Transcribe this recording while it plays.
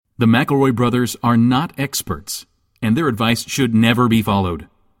The McElroy brothers are not experts, and their advice should never be followed.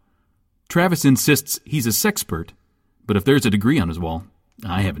 Travis insists he's a sexpert, but if there's a degree on his wall,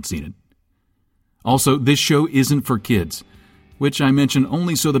 I haven't seen it. Also, this show isn't for kids, which I mention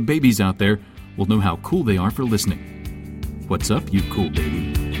only so the babies out there will know how cool they are for listening. What's up, you cool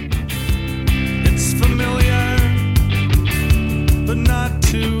baby? It's familiar, but not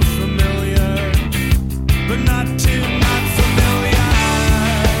too familiar, but not too not familiar.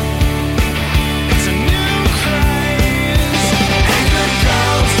 It's a new craze. Hey, good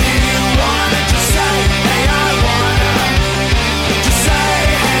girls, do you wanna just say, hey, I wanna? Just say,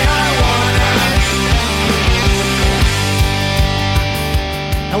 hey, I wanna.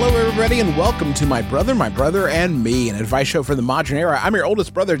 Hello, everybody, and welcome to My Brother, and Me, an advice show for the modern era. I'm your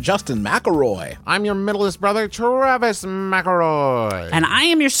oldest brother, Justin McElroy. I'm your middleest brother, Travis McElroy. And I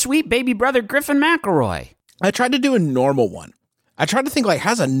am your sweet baby brother, Griffin McElroy. I tried to do a normal one. I tried to think, like,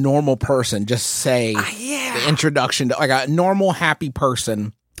 how's a normal person just say the introduction to, like, a normal, happy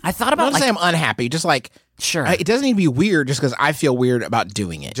person? I thought about, Not to say I'm unhappy, just like, sure. It doesn't need to be weird just because I feel weird about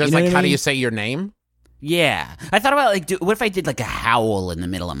doing it. Just you know like, what I how do mean? you say your name? Yeah. I thought about, like, what if I did, like, a howl in the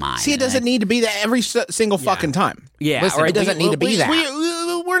middle of mine? See, it doesn't need to be that every single fucking time. Yeah. Listen, or it doesn't need to be that.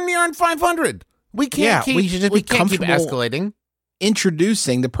 We're nearing 500. We can't we should just be keep comfortable escalating.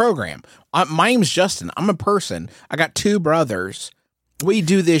 Introducing the program. My name's Justin. I'm a person. I got two brothers. We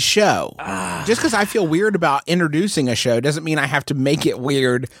do this show. Just because I feel weird about introducing a show doesn't mean I have to make it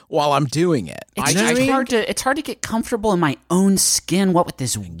weird while I'm doing it. It's hard to get comfortable in my own skin. What with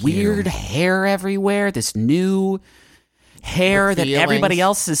this weird hair everywhere, this new hair that everybody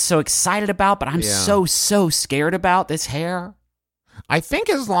else is so excited about, but I'm so scared about this hair. I think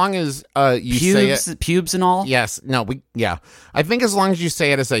as long as you say it, pubes and all. Yes. No. I think as long as you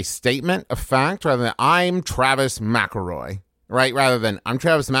say it as a statement, a fact, rather than I'm Travis McElroy, right? Rather than I'm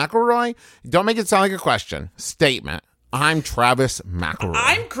Travis McElroy. Don't make it sound like a question. Statement. I'm Travis McElroy.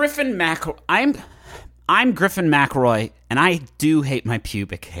 I'm Griffin McElroy. I'm Griffin McElroy, and I do hate my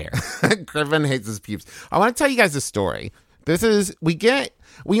pubic hair. Griffin hates his pubes. I want to tell you guys a story.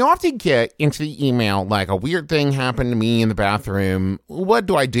 We often get into the email like a weird thing happened to me in the bathroom. What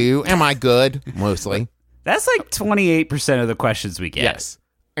do I do? Am I good? Mostly. That's like 28% of the questions we get. Yes.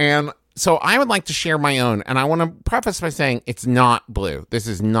 And so I would like to share my own, and I want to preface by saying it's not blue.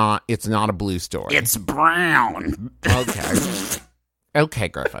 It's not a blue story. It's brown. Okay. Okay,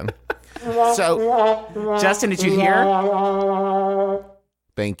 Griffin. So, Justin, did you hear?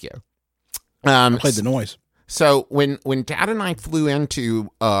 Thank you. I played the noise. So when Dad and I flew into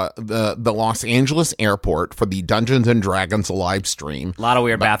the Los Angeles airport for the Dungeons and Dragons live stream, A lot of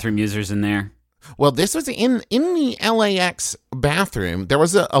weird bathroom users in there. well, this was in the LAX bathroom. There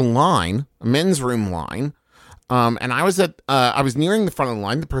was a line, a men's room line, and I was nearing the front of the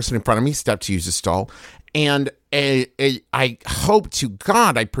line. The person in front of me stepped to use the stall, and I hope to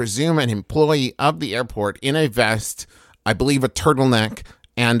God, I presume an employee of the airport in a vest, I believe a turtleneck,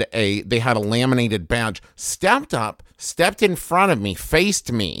 and they had a laminated badge, stepped in front of me, faced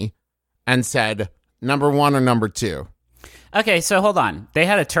me, and said, number 1 or number 2? Okay, so hold on. They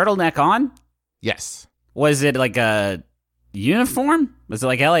had a turtleneck on? Yes. Was it like a uniform? Was it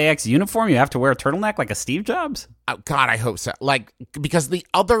like LAX uniform? You have to wear a turtleneck like a Steve Jobs? Oh, God, I hope so. Like, because the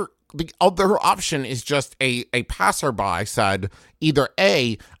other option is just a passerby said either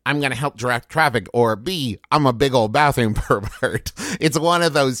A, I'm going to help direct traffic, or B, I'm a big old bathroom pervert. It's one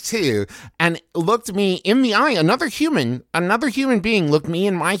of those two. And looked me in the eye. Another human being looked me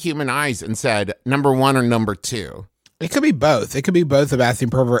in my human eyes and said, number 1 or number 2. It could be both. It could be both a bathroom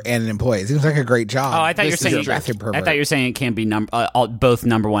pervert and an employee. It seems like a great job. Oh, I thought you were saying bathroom pervert. I thought you were saying it can be both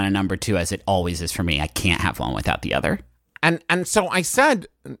number 1 and number 2, as it always is for me. I can't have one without the other. And so I said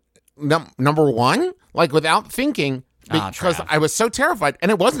number 1, like without thinking, because I was so terrified,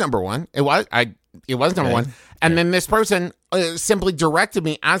 and it was number 1. It was number 1, and then this person simply directed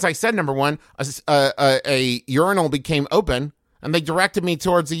me as I said number 1. A urinal became open, and they directed me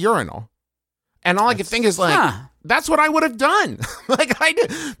towards the urinal, and all I could think is like, that's what I would have done. Like I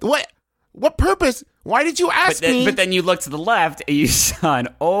did. What purpose? Why did you ask me? But then you look to the left, and you saw an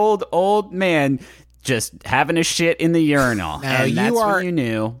old man just having a shit in the urinal, and that's when you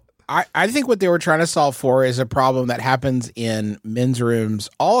knew. I think what they were trying to solve for is a problem that happens in men's rooms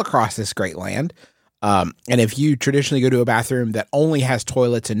all across this great land. And if you traditionally go to a bathroom that only has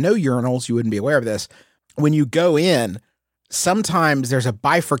toilets and no urinals, you wouldn't be aware of this. When you go in, sometimes there's a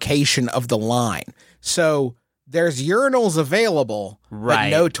bifurcation of the line. So there's urinals available, but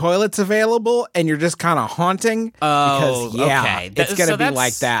no toilets available, and you're just kind of haunting. Oh, because, okay. It's going to be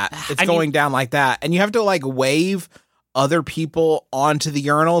like that. It's going down like that. And you have to like wave other people onto the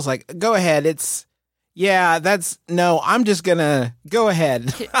urinals? Like, go ahead. I'm just gonna go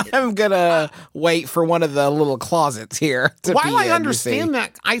ahead. I'm gonna wait for one of the little closets here. While I understand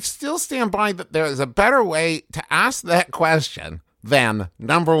that, I still stand by that there is a better way to ask that question than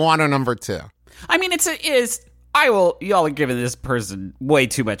number one or number two. I mean, y'all are giving this person way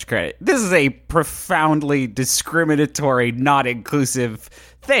too much credit. This is a profoundly discriminatory, not inclusive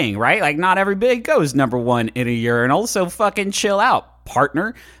thing, right? Like, not everybody goes number one in a urinal, so fucking chill out,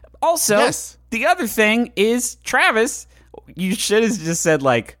 partner. Also, Yes. The other thing is, Travis, you should have just said,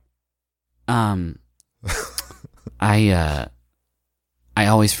 like, I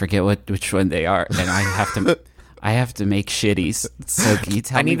always forget which one they are, and I have to make shitties. So can you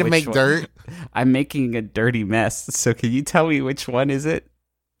tell me I need to which make one? dirt. I'm making a dirty mess. So can you tell me which one is it?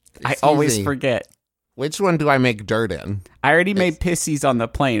 I It's always easy. forget. Which one do I make dirt in? I already made pissies on the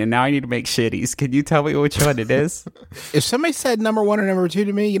plane, and now I need to make shitties. Can you tell me which one it is? If somebody said number one or number two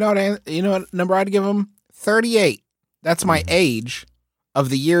to me, you know what number I'd give them? 38. That's my age of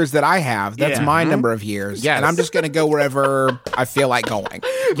the years that I have. That's Yeah. my number of years. Yes. And I'm just going to go wherever I feel like going.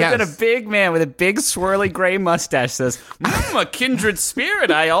 But then a big man with a big swirly gray mustache says, a kindred spirit,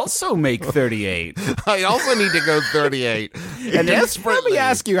 I also make 38. I also need to go 38. And Let me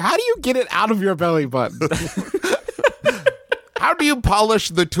ask you, how do you get it out of your belly button? how do you polish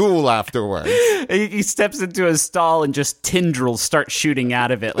the tool afterwards? He steps into a stall and just tendrils start shooting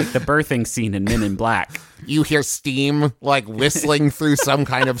out of it like the birthing scene in Men in Black. You hear steam like whistling through some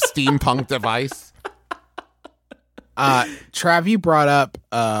kind of steampunk device. Trav, you brought up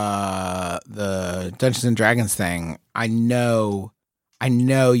the Dungeons and Dragons thing. I know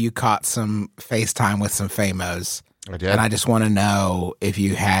you caught some FaceTime with some famos. I did. And I just want to know if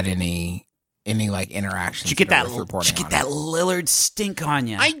you had any like interactions. Did you get that reporting Lillard stink on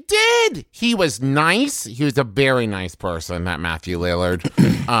you? I did. He was nice. He was a very nice person, that Matthew Lillard.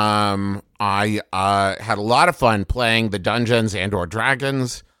 I had a lot of fun playing the Dungeons and or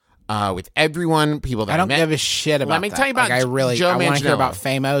Dragons with everyone, people that I don't met. give a shit about Let me that. tell you about Like, Joe I want to hear Manganiello. about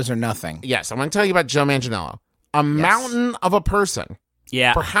famos or nothing. Yes, I'm going to tell you about Joe Manganiello. A mountain of a person.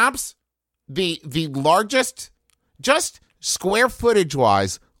 Yeah. Perhaps the largest, just square footage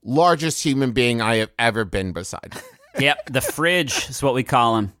wise, largest human being I have ever been beside. Yep, the fridge is what we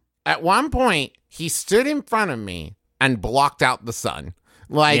call him. At one point, he stood in front of me and blocked out the sun.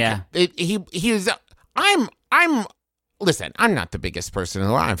 Like Yeah. he was. Listen, I'm not the biggest person in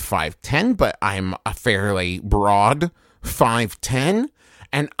the world. I'm 5'10", but I'm a fairly broad 5'10",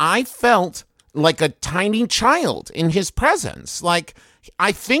 and I felt like a tiny child in his presence. Like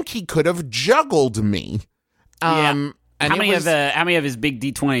I think he could have juggled me. Yeah. And How many of his big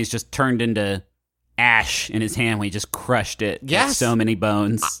D20s just turned into ash in his hand when he just crushed it? Yes. With so many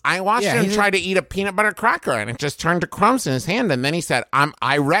bones. I watched Yeah, him he's try to eat a peanut butter cracker, and it just turned to crumbs in his hand. And then he said,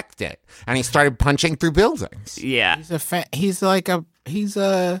 "I wrecked it," and he started punching through buildings. Yeah. He's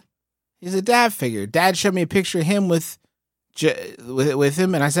a dad figure. Dad showed me a picture of him with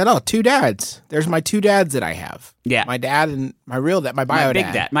him, and I said, "Oh, two dads. There's my two dads that I have. Yeah. My dad and my real dad, my bio My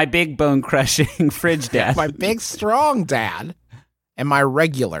big dad. My big bone crushing fridge dad. my big strong dad, and my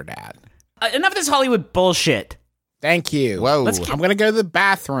regular dad." Enough of this Hollywood bullshit. Thank you. Whoa. I'm gonna go to the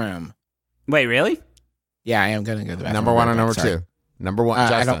bathroom. Wait, really? Yeah, I am gonna go to the bathroom. Number one or number Sorry. two? Number one, I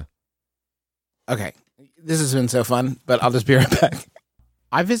Justin. Okay, this has been so fun, but I'll just be right back.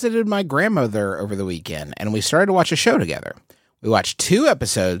 I visited my grandmother over the weekend, and we started to watch a show together. We watched 2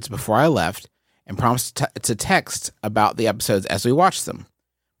 episodes before I left, and promised to text about the episodes as we watched them.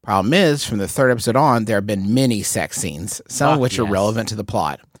 Problem is, from the 3rd episode on, there have been many sex scenes, some of which are yes. relevant to the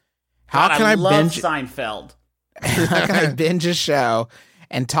plot. How God, can I love binge? Seinfeld? How can I binge a show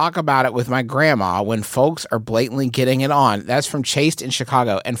and talk about it with my grandma when folks are blatantly getting it on? That's from Chased in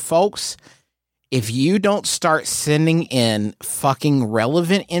Chicago. And folks, if you don't start sending in fucking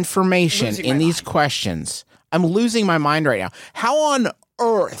relevant information Losing in my these mind. questions, I'm losing my mind right now. How on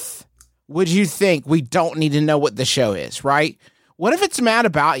earth would you think we don't need to know what the show is, right? What if it's Mad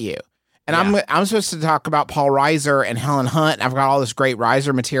About You? And I'm supposed to talk about Paul Reiser and Helen Hunt. I've got all this great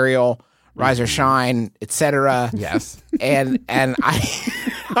Reiser material, Reiser Shine, etc. Yes. and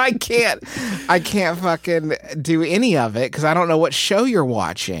I can't fucking do any of it because I don't know what show you're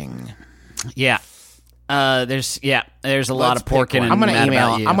watching. Yeah. There's a lot Let's of pork pick in one. it. I'm gonna Mad email.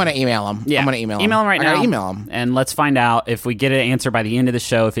 About You. I'm gonna email him. Yeah. I'm gonna email him. Email him right I now. gotta email him. And let's find out if we get an answer by the end of the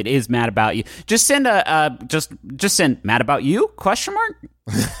show if it is Mad About You. Just send just send Mad About You? Question mark?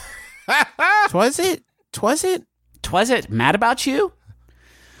 Was it? Was it Mad About You?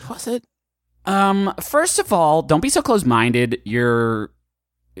 Was it? First of all, don't be so close-minded. Your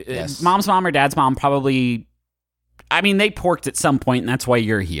Yes. mom's mom or dad's mom probably I mean, they porked at some point, and that's why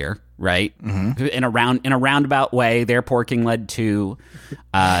you're here, right? Mm-hmm. In a roundabout way, their porking led to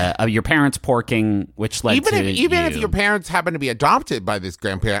your parents porking, which led to even if your parents happen to be adopted by this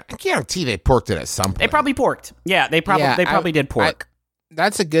grandparent, I guarantee they porked it at some point. They probably porked. Yeah, they probably did pork.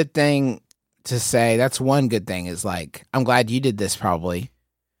 That's a good thing to say. That's one good thing is like, I'm glad you did this probably.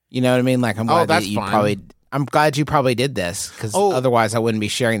 You know what I mean? Like, I'm glad that you I'm glad you probably did this because otherwise I wouldn't be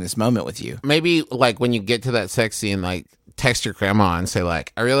sharing this moment with you. Maybe like when you get to that sex scene, like text your grandma and say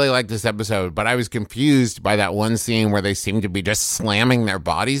like, I really like this episode, but I was confused by that one scene where they seem to be just slamming their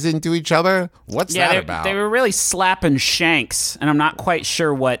bodies into each other. What's that about? They were really slapping shanks, and I'm not quite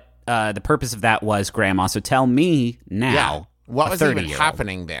sure what the purpose of that was, Grandma. So tell me now. Yeah. What was even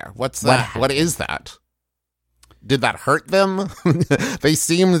happening there? What's that? What is that? Did that hurt them? They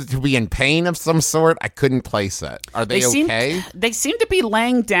seemed to be in pain of some sort. I couldn't place it. Are they okay? They seem to be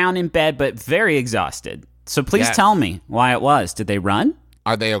laying down in bed, but very exhausted. So please tell me why it was. Did they run?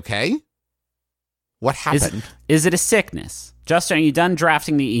 Are they okay? What happened? Is it a sickness? Justin, are you done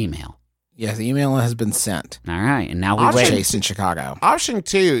drafting the email? Yes, the email has been sent. All right, and now we wait. Chased in Chicago. Option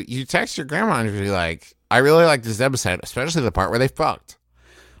 2, you text your grandma and be like, I really like this episode, especially the part where they fucked.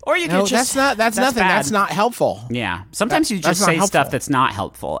 Or you could just... That's nothing. Bad. That's not helpful. Yeah. Sometimes you just say stuff that's not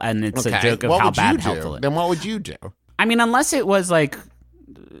helpful, and it's a joke of how bad helpful it is. Then what would you do? I mean, unless it was like,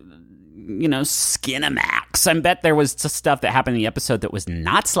 Skinamax. I bet there was stuff that happened in the episode that was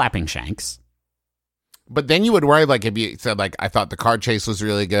not slapping shanks. But then you would worry, like, if you said, like, I thought the car chase was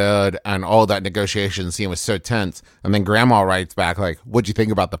really good, and all that negotiation scene was so tense, and then Grandma writes back, like, what'd you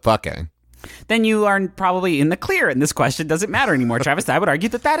think about the fucking? Then you are probably in the clear, and this question doesn't matter anymore, Travis. I would argue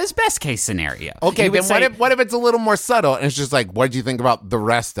that is best case scenario. Okay, then what if it's a little more subtle, and it's just like, what did you think about the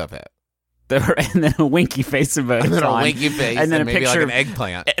rest of it? And then a winky face emoji. And then a winky face, and then a maybe picture, like an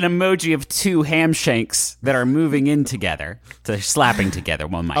eggplant. An emoji of two ham shanks that are moving in together, so they're slapping together,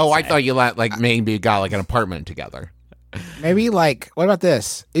 one might say. I thought you maybe got like an apartment together. Maybe like, what about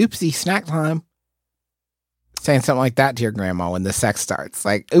this? Oopsie, snack time. Saying something like that to your grandma when the sex starts.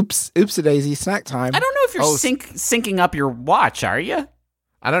 Like, oops-a-daisy, snack time. I don't know if you're syncing up your watch, are you?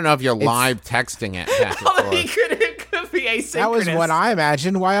 I don't know if you're live texting it. It could be asynchronous. That was what I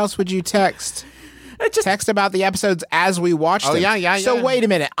imagined. Why else would you text? Text about the episodes as we watch them. Yeah. So wait a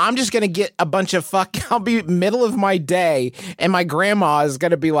minute. I'm just going to get a bunch of I'll be middle of my day, and my grandma is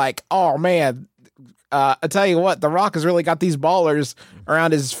going to be like, oh, man, I tell you what, The Rock has really got these ballers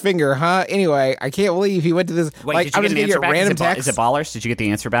around his finger, huh? Anyway, I can't believe he went to this. Wait, did you get an answer back? Random text. Is it ballers? Did you get the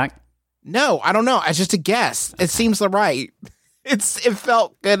answer back? No, I don't know. It's just a guess. It seems right. It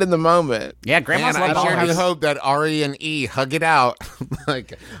felt good in the moment. Yeah, Grandma's like ballers. I hope that Ari and E hug it out.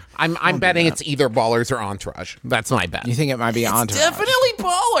 Like, I'm betting it's either Ballers or Entourage. That's my bet. You think it might be Entourage? Definitely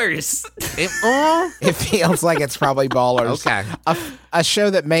Ballers. It feels like it's probably Ballers. Okay. A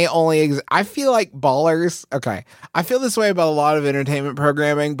show that may only I feel like Ballers. Okay. I feel this way about a lot of entertainment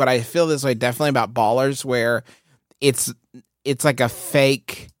programming, but I feel this way definitely about Ballers, where it's like a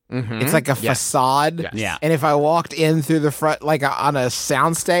fake. Mm-hmm. It's like a facade. Yes. Yeah. And if I walked in through the front, like on a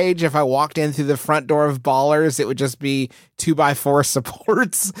soundstage, if I walked in through the front door of Ballers, it would just be 2x4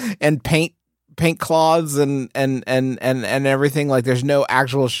 supports and paint cloths and everything. Like, there's no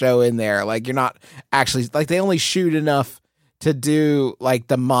actual show in there. Like, you're not actually, like, they only shoot enough to do like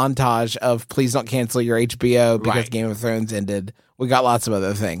the montage of please don't cancel your HBO because Game of Thrones ended. We got lots of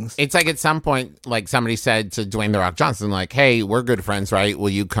other things. It's like at some point, like somebody said to Dwayne "The Rock" Johnson, like, hey, we're good friends, right? Will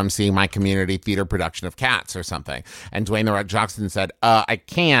you come see my community theater production of Cats or something? And Dwayne "The Rock" Johnson said, I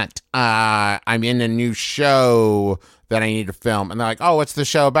can't. I'm in a new show that I need to film. And they're like, oh, what's the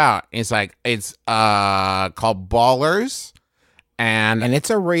show about? And it's like, it's called Ballers. And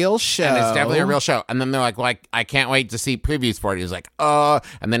it's a real show. And it's definitely a real show. And then they're like, I can't wait to see previews for it. He was like,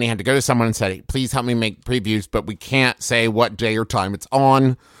 and then he had to go to someone and say, please help me make previews, but we can't say what day or time it's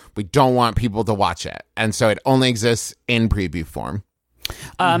on. We don't want people to watch it. And so it only exists in preview form.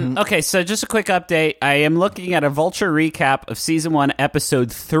 Okay, so just a quick update. I am looking at a Vulture recap of Season 1,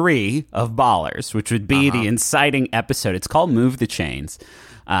 Episode 3 of Ballers, which would be the inciting episode. It's called Move the Chains.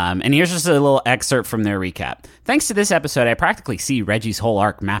 And here's just a little excerpt from their recap. Thanks to this episode, I practically see Reggie's whole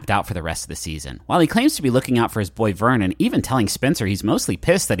arc mapped out for the rest of the season. While he claims to be looking out for his boy Vernon, even telling Spencer he's mostly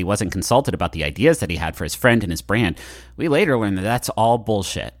pissed that he wasn't consulted about the ideas that he had for his friend and his brand, we later learn that that's all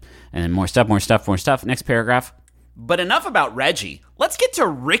bullshit. And then more stuff. Next paragraph. But enough about Reggie. Let's get to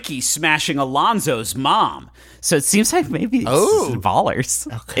Ricky smashing Alonzo's mom. So it seems like maybe this is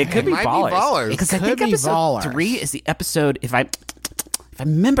Ballers. Okay. It could be Ballers. Because I think episode 3 is the episode, if I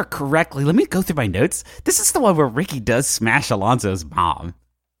remember correctly, let me go through my notes. This is the one where Ricky does smash Alonzo's mom.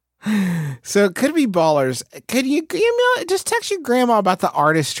 So it could be ballers. Could you email, just text your grandma about the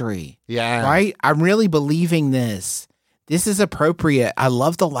artistry? Yeah. Right? I'm really believing this. This is appropriate. I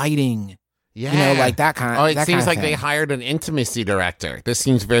love the lighting. Yeah. You know, like that kind of Oh, it that seems kind of like thing. they hired an intimacy director. This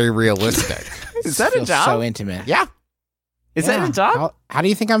seems very realistic. Is that a Feels job? so intimate. Yeah. Is that a job? How do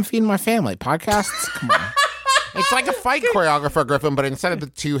you think I'm feeding my family? Podcasts? Come on. It's like a fight choreographer, Griffin, but instead of the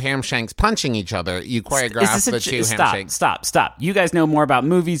two ham shanks punching each other, you choreograph the two ham shanks. Stop. You guys know more about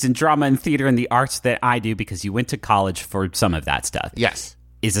movies and drama and theater and the arts than I do because you went to college for some of that stuff. Yes.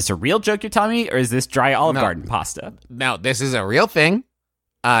 Is this a real joke you're telling me, or is this dry Olive No. Garden pasta? Now, this is a real thing.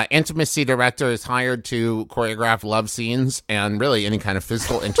 Intimacy director is hired to choreograph love scenes and really any kind of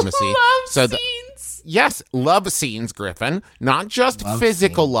physical intimacy. Scenes. Yes, love scenes, Griffin. Not just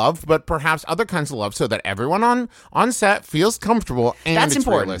physical love, but perhaps other kinds of love so that everyone on set feels comfortable and That's it's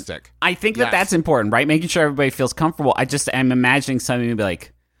important. realistic. I think that Yes. that's important, right? Making sure everybody feels comfortable. I'm imagining somebody to be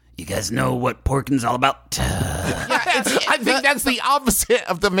like, you guys know what porking's all about? I think that's the opposite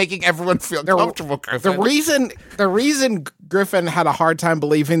of the making everyone feel comfortable, Griffin. The reason Griffin had a hard time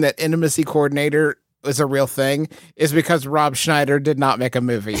believing that intimacy coordinator was a real thing is because Rob Schneider did not make a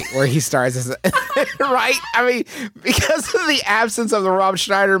movie where he stars as a right. I mean, because of the absence of the Rob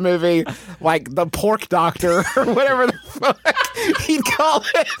Schneider movie, like the Pork Doctor or whatever the fuck he'd call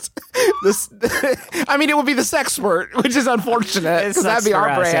it. I mean, it would be the Sexpert, which is unfortunate because that'd be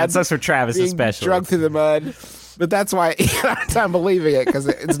our brand. Yeah, it sucks for Travis being especially. drugged through the mud. But that's why he had a hard time believing it because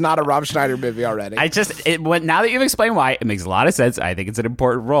it's not a Rob Schneider movie already. Now that you've explained why, it makes a lot of sense. I think it's an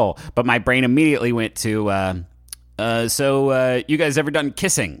important role. But my brain immediately went to, so you guys ever done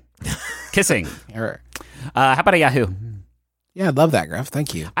kissing? Kissing. Sure. How about a Yahoo? Yeah, I love that, Griff.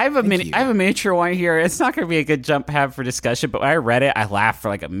 Thank you. I have a miniature one here. It's not going to be a good jump to have for discussion, but when I read it, I laughed for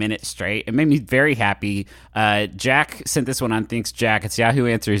like a minute straight. It made me very happy. Jack sent this one on Thanks Jack. It's Yahoo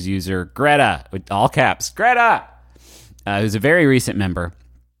Answers user Greta with all caps. Greta, who's a very recent member.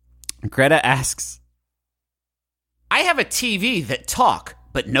 Greta asks, "I have a TV that talk,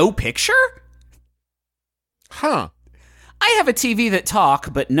 but no picture." Huh. I have a TV that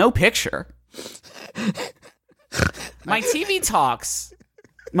talk, but no picture. My TV talks.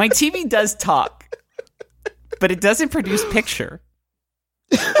 My TV does talk, but it doesn't produce picture.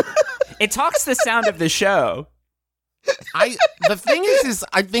 It talks the sound of the show. The thing is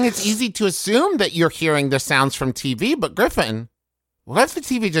I think it's easy to assume that you're hearing the sounds from TV, but Griffin, what if the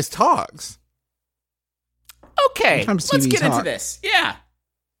TV just talks? Okay, Sometimes let's TV get into talk. this. Yeah.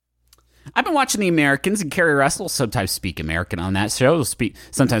 I've been watching The Americans, and Carrie Russell sometimes speak American on that show.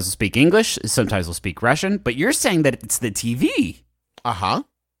 Sometimes will speak English, sometimes will speak Russian. But you're saying that it's the TV. Uh-huh.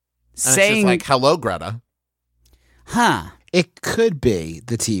 It's Saying, just like, hello, Greta. huh. It could be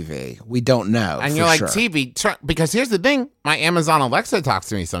the TV. We don't know. And for you're like, sure. TV, because here's the thing. My Amazon Alexa talks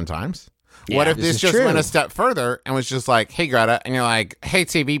to me sometimes. What Yeah, if this this is just true. went a step further and was just like, hey, Greta, and you're like, hey,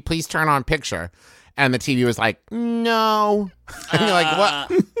 TV, please turn on picture. And the TV was like, no. And you're like,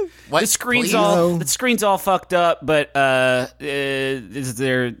 what? What? The screen's Please? all fucked up, but they're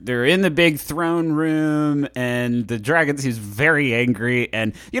in the big throne room, and the dragon seems very angry.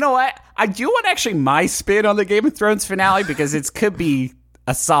 And you know what? I do want actually my spin on the Game of Thrones finale because it could be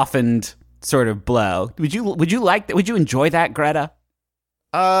a softened sort of blow. Would you like that? Would you enjoy that, Greta?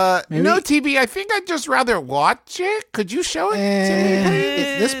 Maybe. No, TV, I think I'd just rather watch it. Could you show it to me,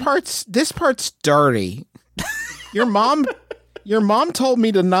 please? This part's dirty. Your mom told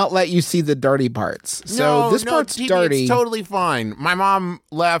me to not let you see the dirty parts. So this part's TV, dirty. It's totally fine. My mom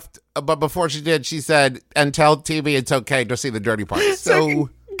left, but before she did, she said, and tell TV it's okay to see the dirty parts. So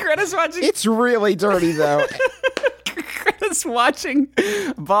Greta's watching. It's really dirty though. Greta's watching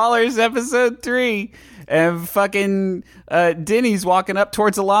Ballers episode 3. And fucking Denny's walking up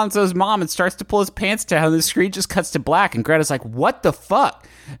towards Alonso's mom and starts to pull his pants down. And the screen just cuts to black. And Greta's like, "What the fuck?"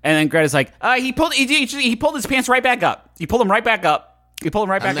 And then Greta's like, he pulled his pants right back up. He pulled them right back up. and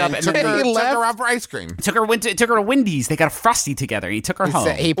then took her out for ice cream. Took her to Wendy's. They got a Frosty together. And he took her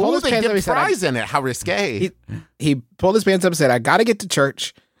home. He pulled his They pants up. He did said, fries in it. How risque. he pulled his pants up and said, "I got to get to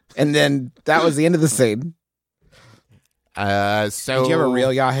church." And then that was the end of the scene. So Did you have a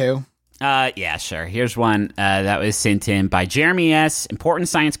real Yahoo? Yeah, sure. Here's one that was sent in by Jeremy S. Important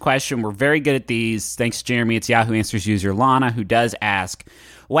science question. We're very good at these. Thanks, Jeremy. It's Yahoo Answers user Lana, who does ask,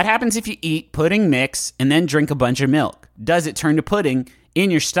 what happens if you eat pudding mix and then drink a bunch of milk? Does it turn to pudding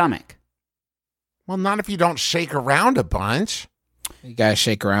in your stomach? Well, not if you don't shake around a bunch. You gotta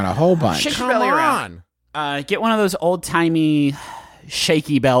shake around a whole bunch. Shake your Come belly on. around. Get one of those old-timey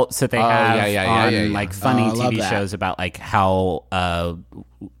shaky belts that they have on like funny Oh, I love TV that. shows about like how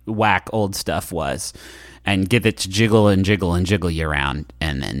whack old stuff was. and get it to jiggle and jiggle and jiggle you around,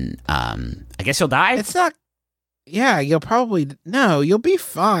 and then I guess you'll die. It's not. Yeah, you'll be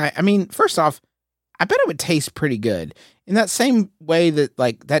fine. I mean, first off, I bet it would taste pretty good in that same way that,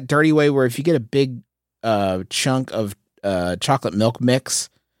 like, that dirty way where if you get a big chunk of chocolate milk mix,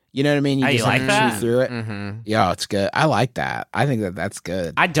 you know what I mean? You just like that? chew through it. Mm-hmm. Yeah, it's good. I like that. I think that's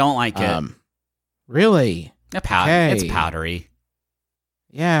good. I don't like it. Really? Okay. It's powdery.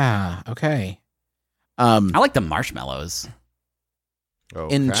 Yeah. Okay. I like the marshmallows.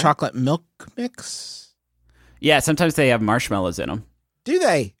 In chocolate milk mix? Yeah, sometimes they have marshmallows in them. Do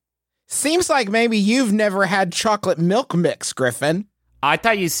they? Seems like maybe you've never had chocolate milk mix, Griffin. I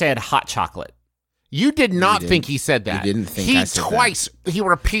thought you said hot chocolate. You did not think he said that. You didn't think he I said twice. that. He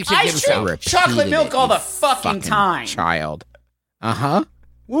repeated I himself. drink chocolate milk all the fucking time. Child. Uh-huh.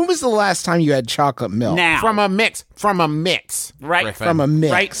 When was the last time you had chocolate milk? Now. From a mix. Right. Griffin. From a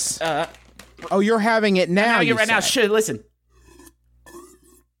mix. Right. Oh, you're having it now. You're right now. said. Shit, listen.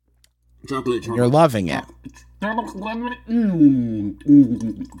 You're loving it.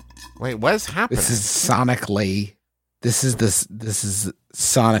 Wait, what is happening? This is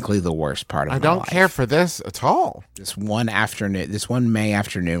sonically the worst part of I my don't life. care for this at all. This one May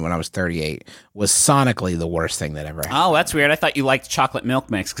afternoon when I was 38 was sonically the worst thing that ever happened. Oh, that's weird. I thought you liked chocolate milk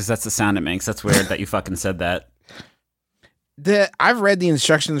mix because that's the sound it makes. That's weird that you fucking said that. I've read the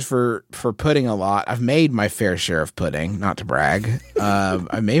instructions for pudding a lot. I've made my fair share of pudding, not to brag.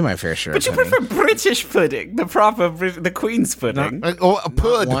 I made my fair share But of you pudding. prefer British pudding, the Queen's pudding. A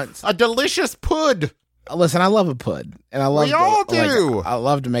pud. once. A delicious pud. Listen, I love a pud, and I love. We all do. I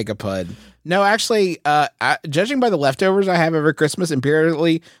love to make a pud. No, actually, judging by the leftovers I have every Christmas,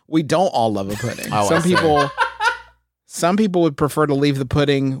 empirically, we don't all love a pudding. Oh, I see. Some people would prefer to leave the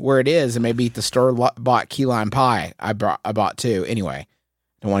pudding where it is and maybe eat the store-bought key lime pie I bought too. Anyway,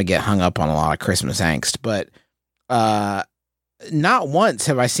 don't want to get hung up on a lot of Christmas angst, but not once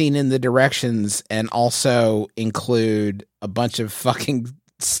have I seen in the directions and also include a bunch of fucking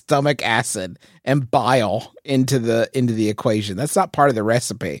stomach acid and bile into the equation. That's not part of the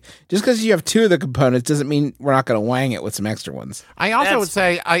recipe. Just because you have two of the components doesn't mean we're not going to wang it with some extra ones. I also would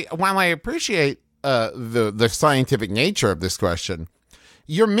say, while I appreciate the scientific nature of this question,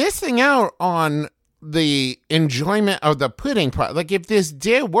 you're missing out on the enjoyment of the pudding part. Like, if this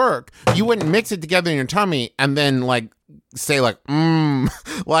did work, you wouldn't mix it together in your tummy and then say like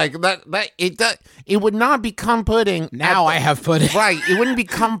that it would not become pudding. Now I have pudding. Right. It wouldn't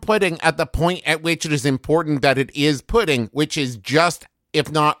become pudding at the point at which it is important that it is pudding, which is just,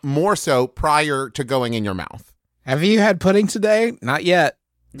 if not more so, prior to going in your mouth. Have you had pudding today? Not yet.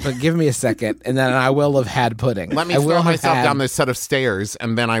 But give me a second, and then I will have had pudding. Let me throw myself down this set of stairs,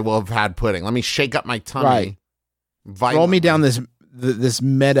 and then I will have had pudding. Let me shake up my tummy. Right. Roll me down this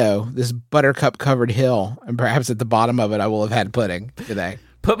meadow, this buttercup-covered hill, and perhaps at the bottom of it I will have had pudding today.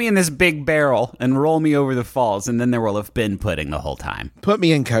 Put me in this big barrel and roll me over the falls, and then there will have been pudding the whole time. Put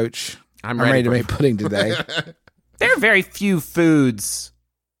me in, Coach. I'm ready to make pudding today. There are very few foods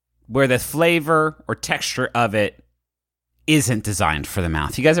where the flavor or texture of it isn't designed for the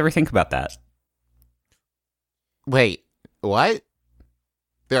mouth. You guys ever think about that? Wait, what?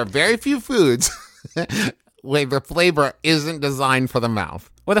 There are very few foods where the flavor isn't designed for the mouth.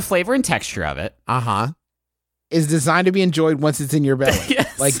 Or the flavor and texture of it. Uh-huh. Is designed to be enjoyed once it's in your belly.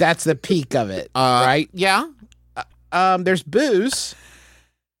 Yes. Like, that's the peak of it, right? Yeah. There's booze.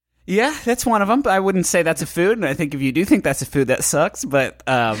 Yeah, that's one of them. But I wouldn't say that's a food. And I think if you do think that's a food, that sucks. But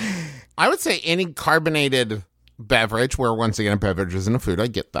I would say any carbonated beverage, where once again a beverage isn't a food, I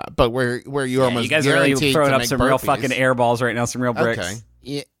get that, but where you almost you guys are really guaranteed throwing to up make some real burpees. fucking air balls right now, some real bricks.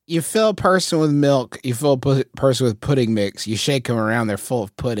 Okay. You fill a person with milk, you fill a person with pudding mix, you shake them around, they're full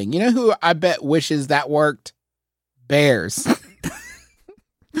of pudding. You know who I bet wishes that worked? Bears.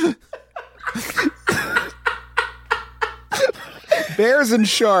 Bears and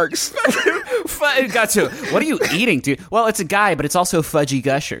sharks. Gotcha. What are you eating, dude? Well, it's a guy, but it's also Fudgy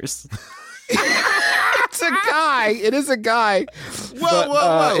Gushers. It's a guy. It is a guy.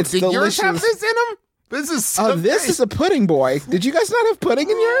 Whoa. It's Did yours have delicious. this in them? This is so This is a pudding boy. Did you guys not have pudding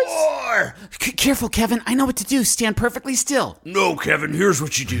in yours? Careful, Kevin. I know what to do. Stand perfectly still. No, Kevin, here's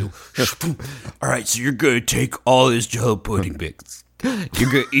what you do. All right, so you're going to take all this Jello pudding mix.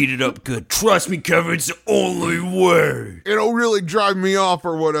 You're going to eat it up good. Trust me, Kevin, it's the only way. It'll really drive me off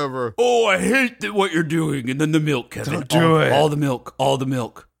or whatever. Oh, I hate what you're doing. And then the milk, Kevin. Don't do it. All the milk.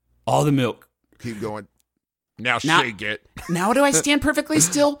 Keep going. Now Now- shake it. Now do I stand perfectly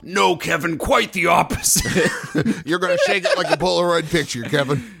still? No, Kevin, quite the opposite. You're going to shake it like a Polaroid picture,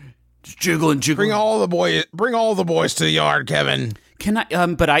 Kevin. Just jiggle and jiggle. Bring all the boys to the yard, Kevin. Can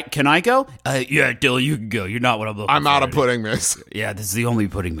I go? Yeah, Dylan, you can go. You're not what I'm looking for. I'm out of pudding mix. Yeah, this is the only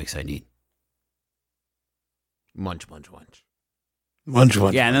pudding mix I need. Munch, munch, munch. Munch.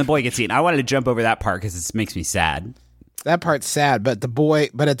 Yeah, and then the boy gets eaten. I wanted to jump over that part because it makes me sad. That part's sad, but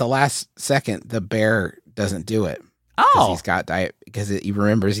at the last second, the bear doesn't do it. Oh, He's got because he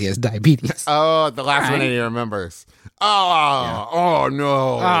remembers he has diabetes. Oh, the last one he remembers. Oh no.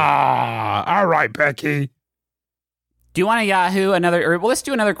 All right, Becky. do you want a Yahoo? Let's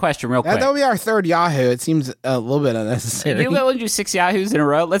do another question real quick. That'll be our third Yahoo. It seems a little bit unnecessary. You want to do 6 Yahoos in a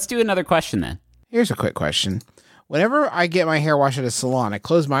row? Let's do another question then. Here's a quick question. Whenever I get my hair washed at a salon, I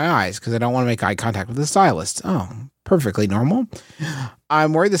close my eyes because I don't want to make eye contact with the stylist. Oh, perfectly normal.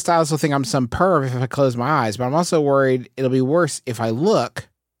 I'm worried the stylist will think I'm some perv if I close my eyes, but I'm also worried it'll be worse if I look.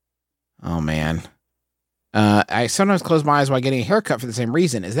 Oh, man. I sometimes close my eyes while getting a haircut for the same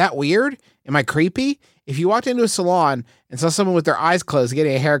reason. Is that weird? Am I creepy? If you walked into a salon and saw someone with their eyes closed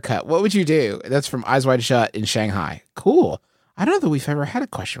getting a haircut, what would you do? That's from Eyes Wide Shut in Shanghai. Cool. I don't know that we've ever had a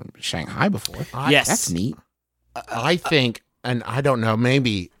question from Shanghai before. Yes. That's neat. I think, and I don't know,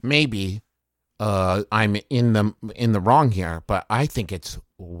 maybe I'm in the wrong here, but I think it's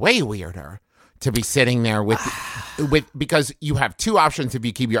way weirder to be sitting there with because you have two options if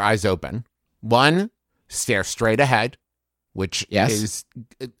you keep your eyes open. One, stare straight ahead, which is,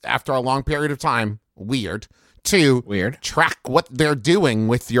 after a long period of time, weird. Two, track what they're doing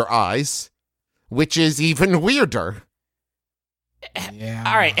with your eyes, which is even weirder. Yeah.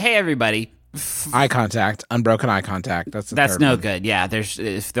 All right. Hey, everybody. Eye contact, unbroken eye contact. That's no one. good. Yeah,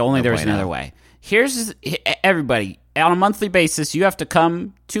 if only there was another way. Here's everybody on a monthly basis. You have to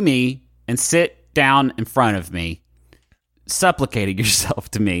come to me and sit down in front of me, supplicating yourself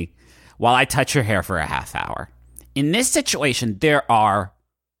to me while I touch your hair for a half hour. In this situation, there are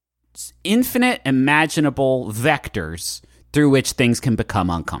infinite imaginable vectors through which things can become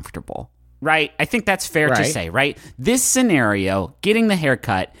uncomfortable. Right? I think that's fair to say, right? This scenario, getting the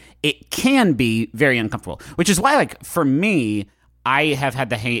haircut, it can be very uncomfortable, which is why, like, for me, I have had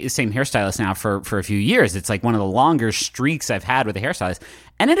the same hairstylist now for a few years. It's like one of the longer streaks I've had with a hairstylist.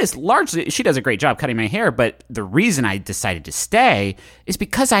 And it is largely, she does a great job cutting my hair, but the reason I decided to stay is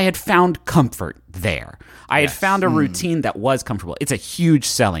because I had found comfort there. I had found a routine that was comfortable. It's a huge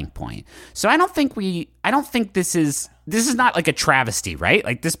selling point. So I don't think this is not like a travesty, right?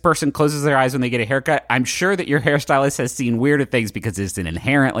 Like, this person closes their eyes when they get a haircut. I'm sure that your hairstylist has seen weirder things because it's an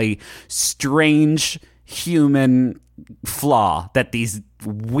inherently strange human flaw that these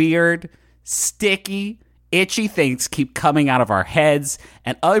weird, sticky, itchy things keep coming out of our heads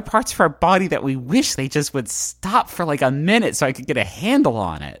and other parts of our body that we wish they just would stop for like a minute so I could get a handle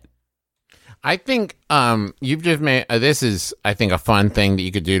on it. I think you've just made this is, I think, a fun thing that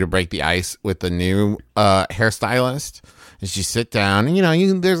you could do to break the ice with the new hairstylist. Is you sit down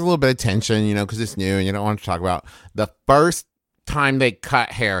and there's a little bit of tension, because it's new and you don't want to talk about the first time they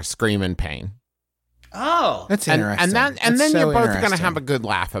cut hair, scream in pain. Oh, that's interesting. And then you're both going to have a good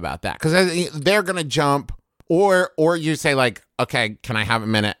laugh about that because they're going to jump, or you say like, okay, can I have a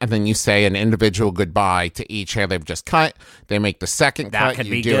minute? And then you say an individual goodbye to each hair they've just cut. They make the second that cut. Could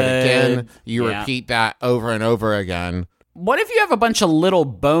you be do good. it again. You repeat that over and over again. What if you have a bunch of little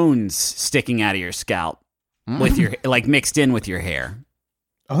bones sticking out of your scalp with your mixed in with your hair?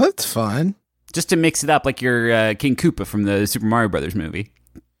 Oh, that's fun. Just to mix it up, like your King Koopa from the Super Mario Brothers movie.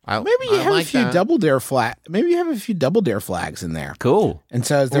 Maybe you have a few double dare Maybe you have a few double dare flags in there. Cool. And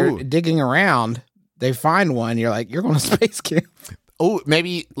so as they're digging around, they find one. You're like, you're going to space camp. Oh,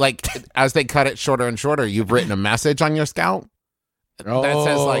 maybe like as they cut it shorter and shorter, you've written a message on your scalp that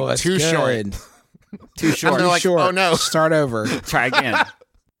says like too short. Too short. And they're like, short. Oh no, start over. Try again.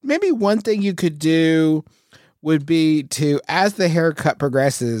 Maybe one thing you could do would be to, as the haircut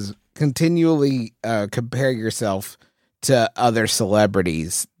progresses, continually compare yourself to other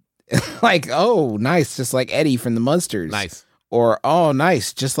celebrities. Like, oh, nice, just like Eddie from the Munsters. Nice. Or, oh,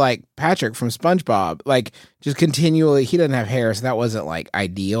 nice, just like Patrick from SpongeBob. Like, just continually, he doesn't have hair, so that wasn't like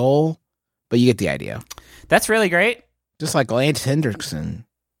ideal, but you get the idea. That's really great. Just like Lance Henriksen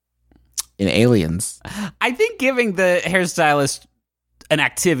in Aliens. I think giving the hairstylist an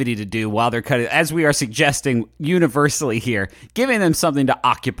activity to do while they're cutting, as we are suggesting universally here, giving them something to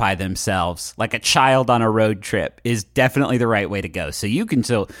occupy themselves, like a child on a road trip, is definitely the right way to go. So you can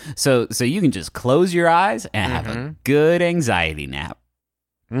so you can just close your eyes and have a good anxiety nap.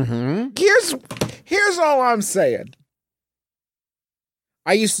 Mm-hmm. Here's all I'm saying.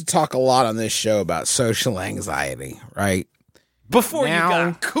 I used to talk a lot on this show about social anxiety, right? Before Now-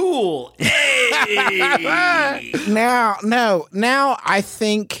 you got cool. Hey! Now I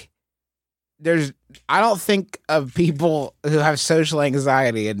think I don't think of people who have social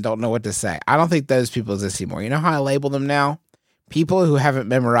anxiety and don't know what to say. I don't think those people exist anymore. You know how I label them now? People who haven't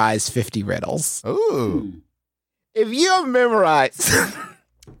memorized 50 riddles. Ooh. If you have memorized,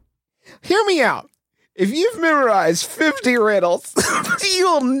 hear me out. If you've memorized 50 riddles,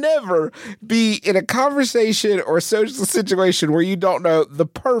 you'll never be in a conversation or social situation where you don't know the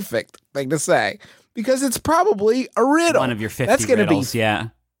perfect thing to say, because it's probably a riddle. One of your 50 That's gonna riddles, be yeah.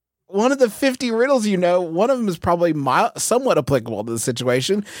 one of the 50 riddles, one of them is probably somewhat applicable to the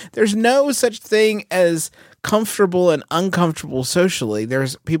situation. There's no such thing as comfortable and uncomfortable socially.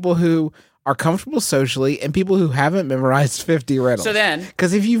 There's people who are comfortable socially and people who haven't memorized 50 riddles. So then,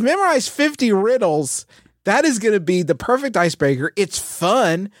 because if you've memorized 50 riddles, that is going to be the perfect icebreaker. It's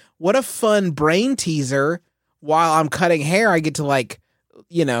fun. What a fun brain teaser. While I'm cutting hair, I get to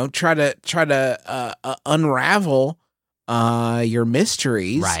try to unravel your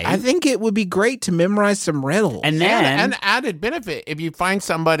mysteries. Right. I think it would be great to memorize some riddles. and then, And added benefit, if you find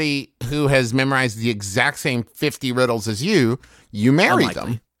somebody who has memorized the exact same 50 riddles as you marry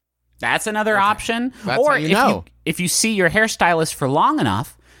Unlikely. them. that's another option. That's or how you know. if you see your hairstylist for long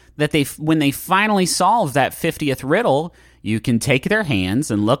enough that when they finally solve that 50th riddle, you can take their hands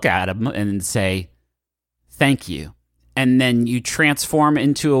and look at them and say, "Thank you," and then you transform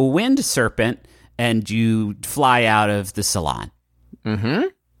into a wind serpent and you fly out of the salon. Mm-hmm.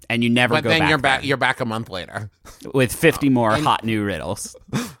 And you never But go then back. you're back a month later. With 50 more hot new riddles.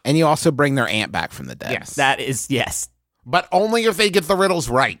 And you also bring their aunt back from the dead. Yes. That is, yes. But only if they get the riddles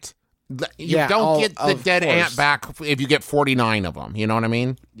right. You Yeah, don't get the of dead course. ant back if you get 49 of them. You know what I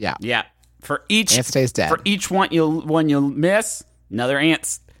mean? Yeah. Yeah. For each Ant stays dead. For each one you'll miss, another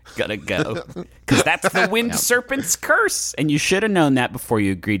ant's gonna go. Because that's the wind serpent's curse. And you should have known that before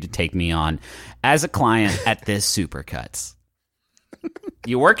you agreed to take me on as a client at this Supercuts.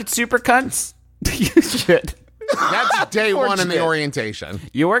 You work at Supercuts? You should. That's day one in the Fortunate. orientation.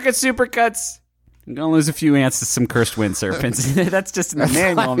 You work at Supercuts, you're gonna lose a few ants to some cursed wind serpents. That's just in the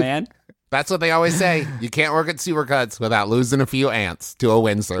manual, man. That's what they always say. You can't work at Supercuts without losing a few ants to a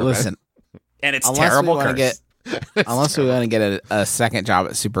wind serpent. Listen, And it's unless terrible we want curse. to unless we want to get a second job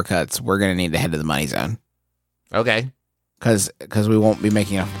at Supercuts, we're going to need to head to the money zone Okay. because we won't be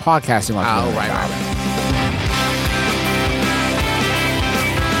making a podcasting. Oh, right.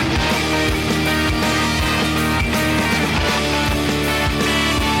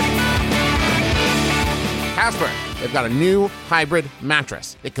 Casper, they've got a new hybrid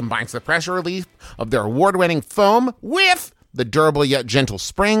mattress. It combines the pressure relief of their award-winning foam with the durable yet gentle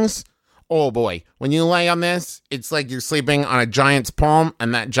springs. Oh boy, when you lay on this, it's like you're sleeping on a giant's palm,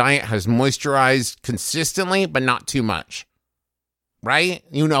 and that giant has moisturized consistently, but not too much. Right?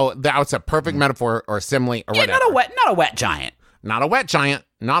 You know, that's a perfect metaphor or simile or Yeah, whatever. not a wet giant. Not a wet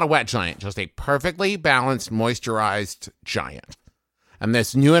giant, just a perfectly balanced, moisturized giant. And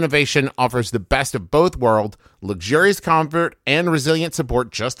this new innovation offers the best of both worlds, luxurious comfort and resilient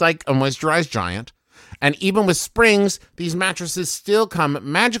support, just like a moisturized giant. And even with springs, these mattresses still come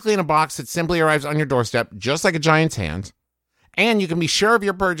magically in a box that simply arrives on your doorstep, just like a giant's hand. And you can be sure of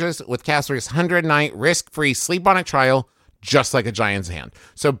your purchase with Casper's 100-night risk-free sleep-on-it trial, just like a giant's hand.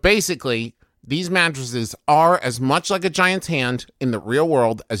 So basically, these mattresses are as much like a giant's hand in the real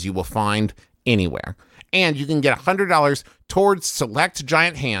world as you will find anywhere. And you can get $100 towards select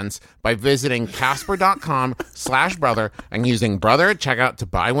giant hands by visiting Casper.com/brother and using brother at checkout to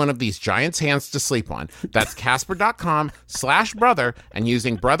buy one of these giant's hands to sleep on. That's Casper.com/brother and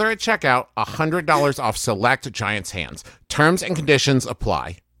using brother at checkout, $100 off select giant's hands. Terms and conditions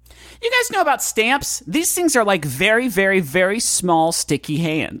apply. You guys know about stamps? These things are like very, very, very small sticky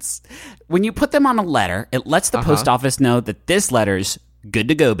hands. When you put them on a letter, it lets the post office know that this letter's good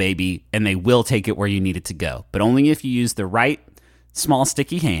to go, baby, and they will take it where you need it to go. But only if you use the right small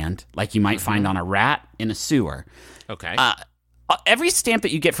sticky hand, like you might find on a rat in a sewer. Okay. Every stamp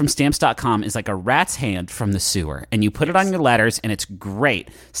that you get from Stamps.com is like a rat's hand from the sewer, and you put it on your letters, and it's great.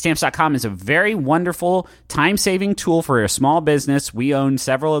 Stamps.com is a very wonderful, time-saving tool for a small business. We own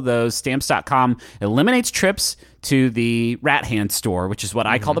several of those. Stamps.com eliminates trips to the rat hand store, which is what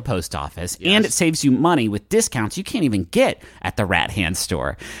I call the post office, and it saves you money with discounts you can't even get at the rat hand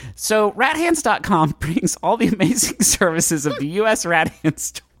store. So rathands.com brings all the amazing services of the U.S. rat hand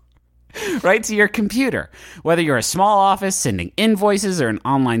store right to your computer. Whether you're a small office sending invoices or an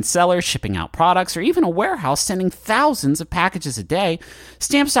online seller shipping out products or even a warehouse sending thousands of packages a day,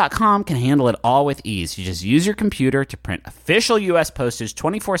 Stamps.com can handle it all with ease. You just use your computer to print official U.S. postage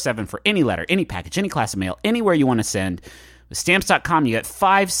 24/7 for any letter, any package, any class of mail, anywhere you want to send. With Stamps.com, you get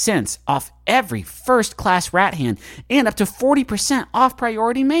 5 cents off every first-class rat hand and up to 40% off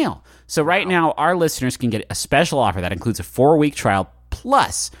priority mail. So right now, our listeners can get a special offer that includes a 4-week trial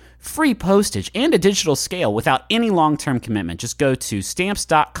plus free postage and a digital scale without any long-term commitment. Just go to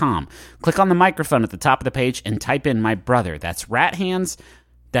Stamps.com, click on the microphone at the top of the page, and type in my brother. That's Rat Hands.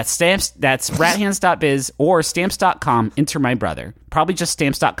 That's Stamps. That's rathands.biz or Stamps.com. Enter my brother. Probably just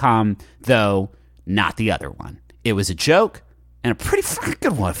Stamps.com, though not the other one. It was a joke and a pretty fucking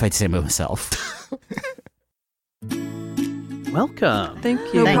good one, if I'd say myself. Welcome. Thank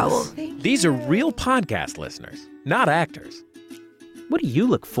you. No problem. These are real podcast listeners, not actors. What do you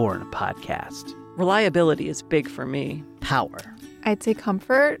look for in a podcast? Reliability is big for me. Power. I'd say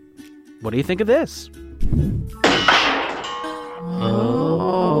comfort. What do you think of this?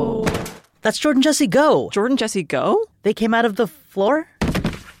 Oh. That's Jordan Jesse Go. Jordan Jesse Go? They came out of the floor?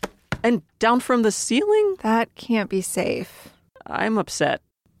 And down from the ceiling? That can't be safe. I'm upset.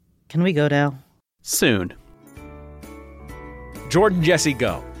 Can we go now? Soon. Jordan Jesse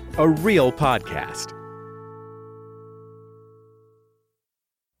Go, a real podcast.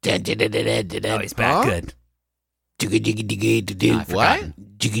 Oh, he's back good. What?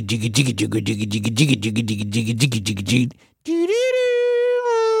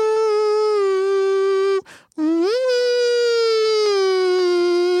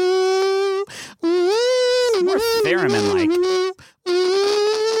 More theremin-like.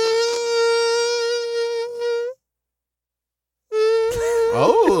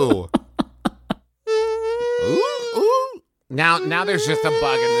 Oh. Ooh, ooh. Now there's just a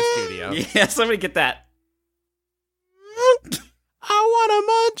bug in the studio. Yeah, somebody get that. I want to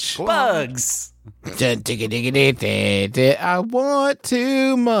munch. Bugs. I want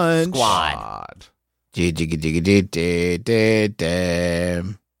to munch. Squad.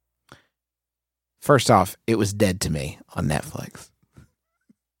 First off, it was dead to me on Netflix.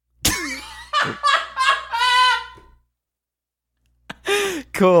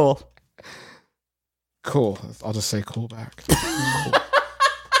 Cool. Cool. I'll just say cool back.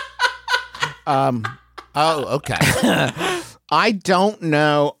 Oh, okay. I don't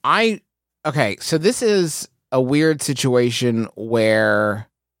know. Okay, so this is a weird situation where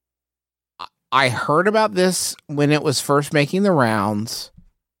I heard about this when it was first making the rounds,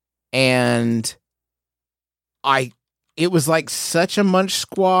 and it was like such a munch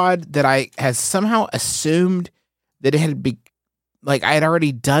squad that I had somehow assumed that it had like I had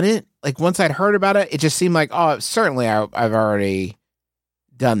already done it. Like once I'd heard about it, it just seemed like, oh, certainly I've already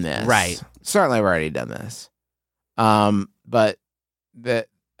done this. Right. Certainly I've already done this. But that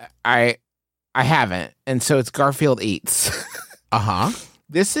I haven't. And so it's Garfield Eats. Uh-huh.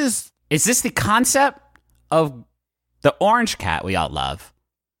 This is this the concept of the orange cat we all love?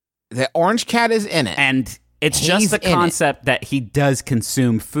 the orange cat is in it. And it's He's just the in it. concept that he does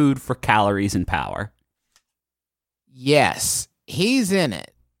consume food for calories and power. Yes, he's in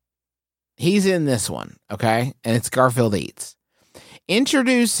it. He's in this one, okay? And it's Garfield Eats.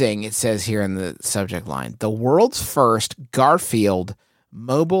 Introducing, it says here in the subject line, the world's first Garfield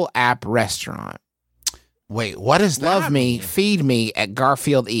mobile app restaurant. Wait, what is that? Love me, feed me at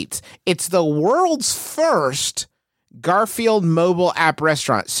Garfield Eats. It's the world's first Garfield mobile app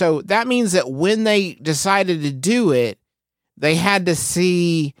restaurant. So that means that when they decided to do it, they had to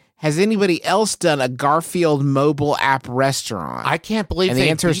see, has anybody else done a Garfield mobile app restaurant? I can't believe And the they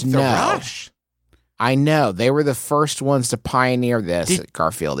answer is beat the no. rush. I know. They were the first ones to pioneer this at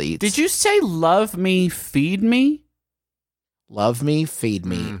Garfield Eats. Did you say love me, feed me? Love me, feed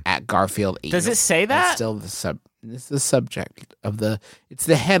me at Garfield Eats. Does it say That's that? still it's the subject of it's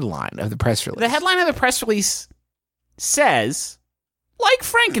the headline of the press release. The headline of the press release says, like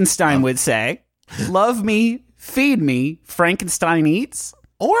Frankenstein would say, love me, feed me, Frankenstein eats.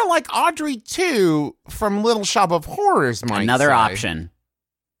 Or like Audrey 2 from Little Shop of Horrors might Another say. option.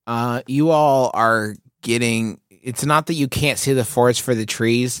 You all are getting, it's not that you can't see the forest for the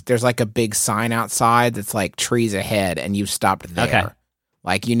trees. There's like a big sign outside that's like trees ahead and you've stopped there. Okay.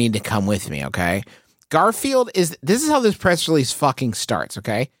 Like you need to come with me, okay? This is how this press release fucking starts,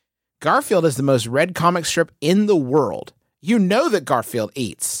 okay? Garfield is the most read comic strip in the world. You know that Garfield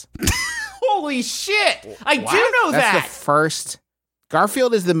eats. Holy shit! I do know That's that! the first.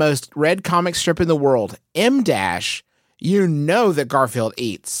 Garfield is the most read comic strip in the world. You know that Garfield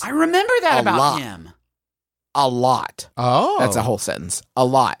eats. I remember that A about lot. him. A lot. Oh. That's a whole sentence. A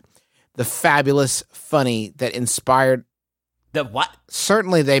lot. The fabulous, funny that inspired. The what?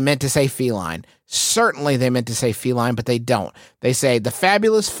 Certainly they meant to say feline. But they don't. They say the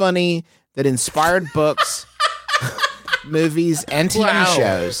fabulous, funny that inspired books, movies, and TV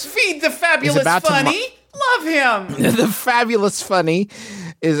shows. Feed the He's fabulous about to funny. Love him. The fabulous, funny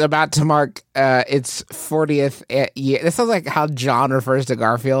is about to mark its 40th year. This sounds like how John refers to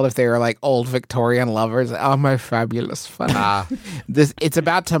Garfield if they were like old Victorian lovers. Oh, my fabulous fun. It's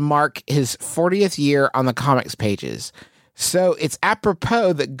about to mark his 40th year on the comics pages. So it's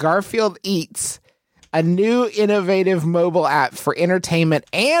apropos that Garfield Eats, a new innovative mobile app for entertainment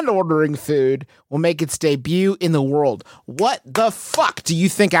and ordering food, will make its debut in the world. What the fuck do you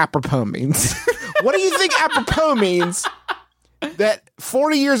think apropos means? What do you think apropos means? That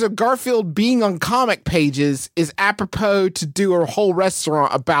 40 years of Garfield being on comic pages is apropos to do a whole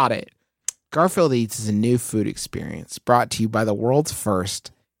restaurant about it. Garfield Eats is a new food experience brought to you by the world's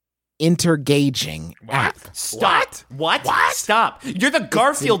first intergaging app. Stop. What? Stop. You're the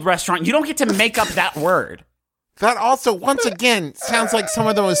Garfield restaurant. You don't get to make up that word. That also, once again, sounds like some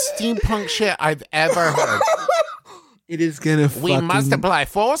of the most steampunk shit I've ever heard. It is gonna We must apply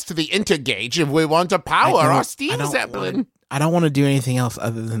force to the intergauge if we want to power our steam zeppelin. I don't want to do anything else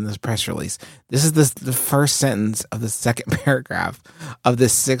other than this press release. This is the first sentence of the second paragraph of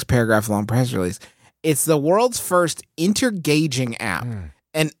this 6-paragraph long press release. It's the world's first intergaging app.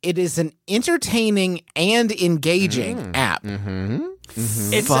 And it is an entertaining and engaging app.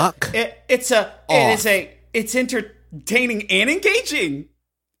 It's entertaining and engaging.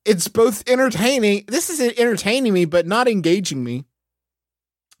 It's both entertaining. This is entertaining me, but not engaging me.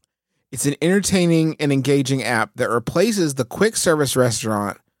 It's an entertaining and engaging app that replaces the quick service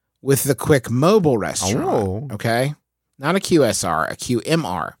restaurant with the quick mobile restaurant. Okay? Not a QSR, a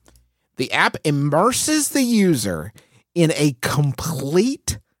QMR. The app immerses the user in a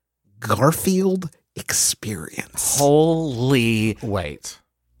complete Garfield experience. Holy. Wait.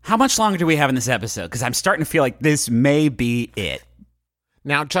 How much longer do we have in this episode? Because I'm starting to feel like this may be it.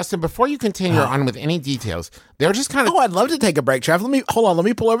 Now, Justin, before you continue on with any details, they're just kind of... Oh, I'd love to take a break, Trev. Let me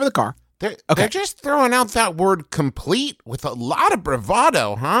pull over the car. They're just throwing out that word complete with a lot of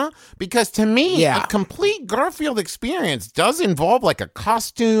bravado, huh? Because to me, a complete Garfield experience does involve like a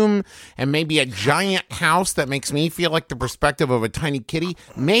costume and maybe a giant house that makes me feel like the perspective of a tiny kitty.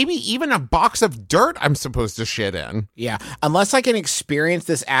 Maybe even a box of dirt I'm supposed to shit in. Yeah. Unless I can experience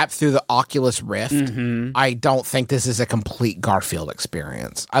this app through the Oculus Rift, I don't think this is a complete Garfield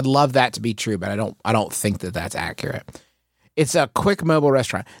experience. I'd love that to be true, but I don't think that that's accurate. It's a quick mobile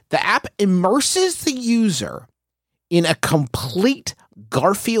restaurant. The app immerses the user in a complete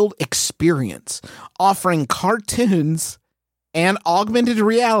Garfield experience, offering cartoons and augmented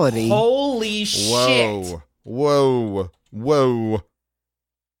reality. Holy shit. Whoa.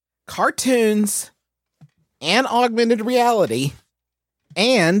 Cartoons and augmented reality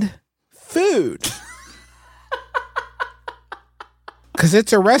and food. Because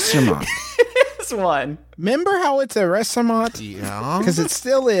it's a restaurant. One. Remember how it's a restaurant? Yeah. Because it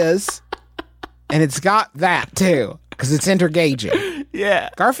still is. And it's got that too. Because it's intergaging. Yeah.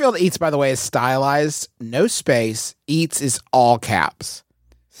 Garfield Eats, by the way, is stylized. No space. Eats is all caps.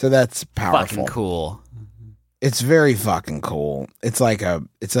 So that's powerful. Fucking cool. It's very fucking cool. It's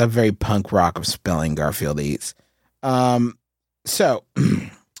a very punk rock of spelling Garfield Eats. So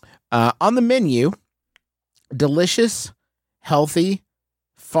on the menu, delicious, healthy,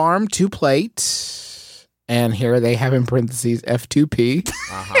 farm to plate, and here they have in parentheses F2P.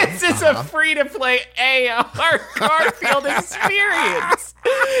 This is a free-to-play AR Garfield experience.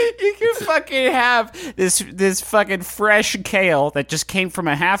 You can fucking have this fucking fresh kale that just came from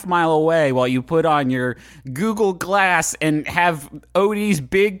a half mile away while you put on your Google Glass and have Odie's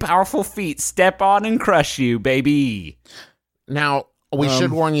big, powerful feet step on and crush you, baby. Now, we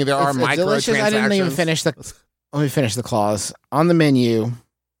should warn you, there are microtransactions. I didn't even finish let me finish the clause. On the menu,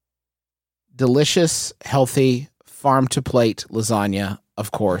 delicious, healthy, farm-to-plate lasagna,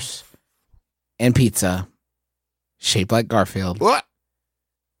 of course, and pizza, shaped like Garfield. What?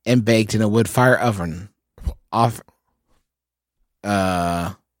 And baked in a wood-fire oven. Ordered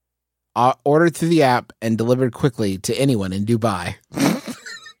through the app and delivered quickly to anyone in Dubai.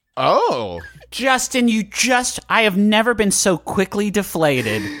 Oh. Justin, I have never been so quickly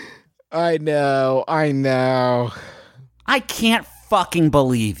deflated. I know. I can't fucking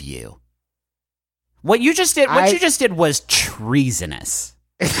believe you. What you just did was treasonous.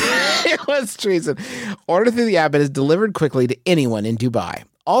 It was treason. Ordered through the app and is delivered quickly to anyone in Dubai.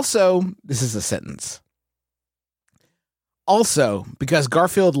 Also, this is a sentence. Also, because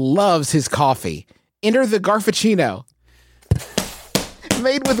Garfield loves his coffee, enter the Garfuccino.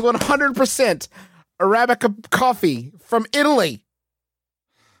 Made with 100% Arabica coffee from Italy.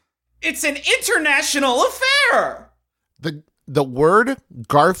 It's an international affair. The word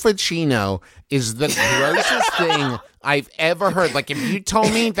Garfuccino is the grossest thing I've ever heard. Like, if you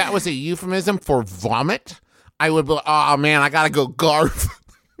told me that was a euphemism for vomit, I would be like, oh man, I gotta go garf.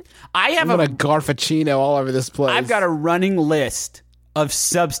 I'm gonna Garfuccino all over this place. I've got a running list of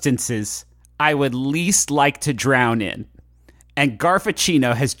substances I would least like to drown in. And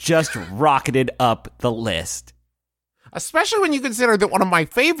Garfuccino has just rocketed up the list. Especially when you consider that one of my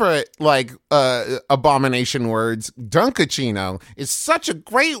favorite, abomination words, Dunkachino, is such a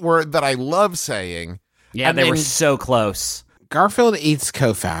great word that I love saying. Yeah, they were so close. Garfield Eats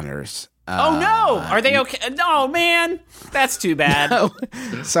co-founders. Oh, no! Are they okay? No, man! That's too bad. No.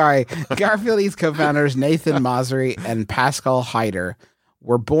 Sorry. Garfield Eats co-founders Nathan Masri and Pascal Heider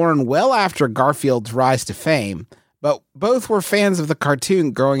were born well after Garfield's rise to fame, but both were fans of the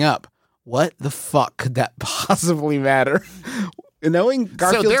cartoon growing up. What the fuck could that possibly matter? Knowing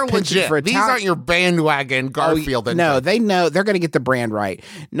Garfield's so they're penchant legit. for These aren't your bandwagon Garfield. No, they know. They're going to get the brand right.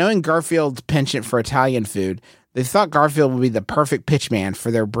 Knowing Garfield's penchant for Italian food, they thought Garfield would be the perfect pitchman for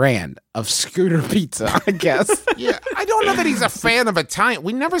their brand of scooter pizza, I guess. Yeah, I don't know that he's a fan of Italian.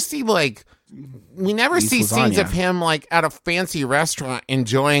 We never see scenes of him at a fancy restaurant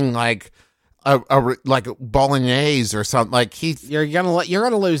enjoying a bolognese or something. You're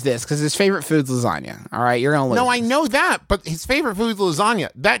gonna lose this because his favorite food's lasagna. All right, you're gonna lose. No, I know that, but his favorite food's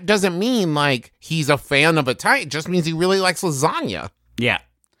lasagna. That doesn't mean he's a fan of Italian. It just means he really likes lasagna. Yeah.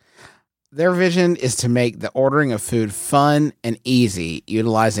 Their vision is to make the ordering of food fun and easy,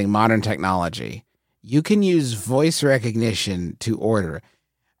 utilizing modern technology. You can use voice recognition to order.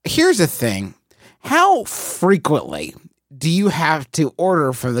 Here's the thing: how frequently do you have to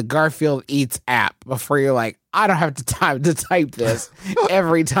order from the Garfield Eats app before you're like, I don't have time to type this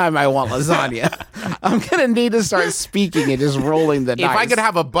every time I want lasagna? I'm going to need to start speaking and just rolling the dice. If I could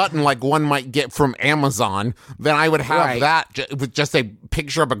have a button like one might get from Amazon, then I would have that with just a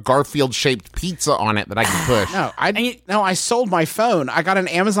picture of a Garfield-shaped pizza on it that I can push. I sold my phone. I got an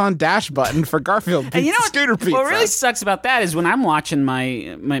Amazon Dash button for Garfield And you know scooter pizza. What really sucks about that is when I'm watching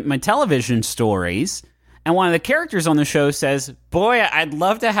my television stories, and one of the characters on the show says, boy, I'd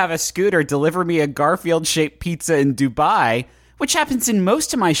love to have a scooter deliver me a Garfield-shaped pizza in Dubai, which happens in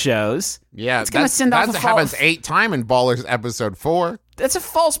most of my shows. Yeah, it's going to send off a that happens 8 times in Ballers episode 4. That's a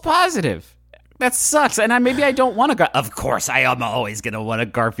false positive. That sucks. And maybe I don't want to of course, I am always going to want a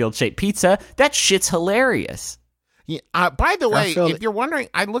Garfield-shaped pizza. That shit's hilarious. Yeah, by the way, if you're wondering,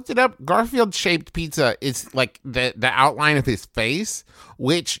 I looked it up. Garfield-shaped pizza is like the outline of his face,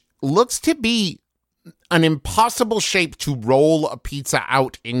 which looks to be an impossible shape to roll a pizza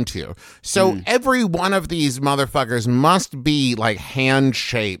out into. So every one of these motherfuckers must be hand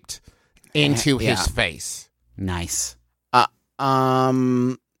shaped into his face. Nice.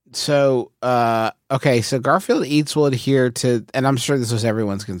 So Garfield Eats will adhere to, and I'm sure this was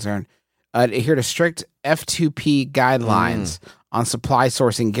everyone's concern, adhere to strict F2P guidelines on supply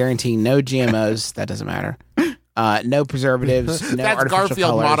sourcing, guaranteeing no GMOs. That doesn't matter. No preservatives. No That's artificial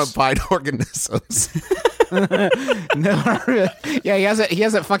Garfield colors. modified organisms. He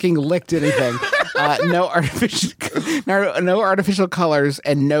hasn't fucking licked anything. No artificial colors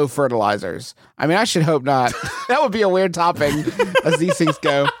and no fertilizers. I mean, I should hope not. That would be a weird topping as these things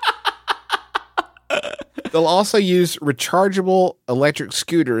go. They'll also use rechargeable electric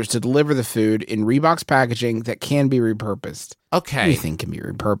scooters to deliver the food in Reebox packaging that can be repurposed. Okay. Anything can be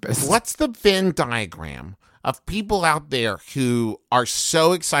repurposed. What's the Venn diagram of people out there who are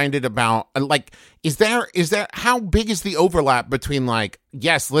so excited about, is there, how big is the overlap between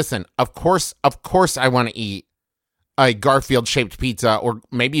yes, listen, of course I want to eat a Garfield-shaped pizza or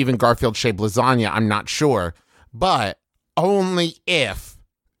maybe even Garfield-shaped lasagna, I'm not sure, but only if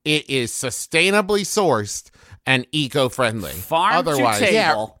it is sustainably sourced and eco-friendly. Farm to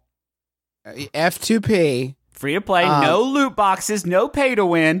table. F2P. Free to play, no loot boxes, no pay to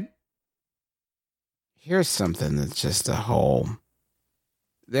win. Here's something that's just a whole.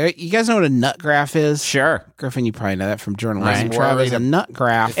 There, you guys know what a nut graph is? Sure. Griffin, you probably know that from journalism. Right. Travis, a nut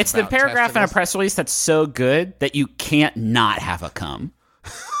graph. It's the paragraph in a press release that's so good that you can't not have a cum.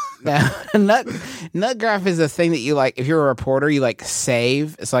 Now, nut graph is a thing that you if you're a reporter, you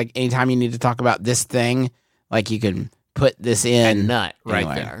save. It's anytime you need to talk about this thing, you can put this in. And nut right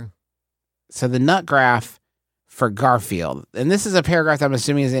Anyway. there. So the nut graph for Garfield, and this is a paragraph that I'm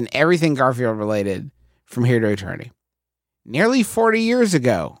assuming is in everything Garfield related from here to eternity. Nearly 40 years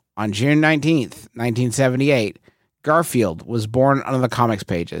ago, on June 19th, 1978, Garfield was born on the comics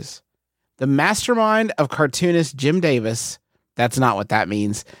pages. The mastermind of cartoonist Jim Davis, that's not what that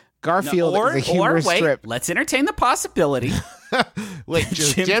means. Garfield is a humorous strip. Let's entertain the possibility. Wait,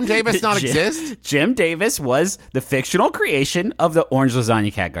 does Jim Davis not exist? Jim Davis was the fictional creation of the Orange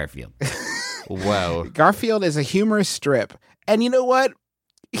Lasagna Cat Garfield. Whoa. Garfield is a humorous strip. And you know what?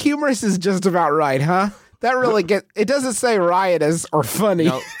 Humorous is just about right, huh? That really it doesn't say riotous or funny.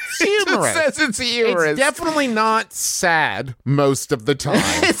 No, It humorous. just says it's humorous. It's definitely not sad most of the time.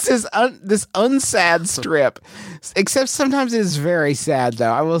 It's this unsad strip. Except sometimes it is very sad,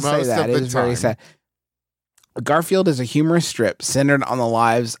 though. I will say Most that. of It the is very time. sad. Garfield is a humorous strip centered on the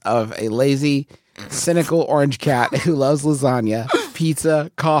lives of a lazy, cynical orange cat who loves lasagna, pizza,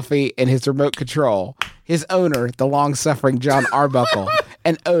 coffee, and his remote control. His owner, the long-suffering John Arbuckle,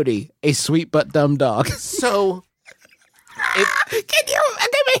 and Odie, a sweet but dumb dog. So, Okay, but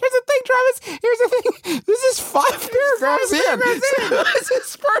here's the thing, Travis. Here's the thing. This is 5 paragraphs in.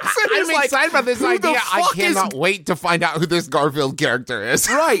 This person I'm is like, excited about this who the idea. I fuck is- cannot wait to find out who this Garfield character is.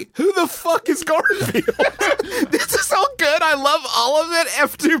 Right. Who the fuck is Garfield? This is so good. I love all of it.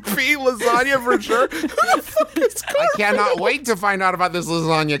 F2P lasagna for sure. Who the fuck is Garfield? I cannot wait to find out about this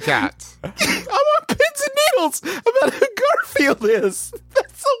lasagna cat. I'm on pins and needles about who Garfield is.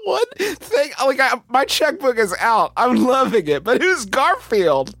 That's the one thing. My checkbook is out. I'm loving it. But who's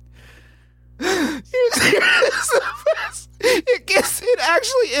Garfield? It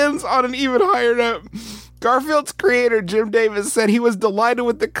actually ends on an even higher note. Garfield's creator, Jim Davis, said he was delighted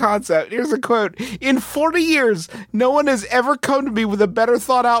with the concept. Here's a quote. In 40 years, no one has ever come to me with a better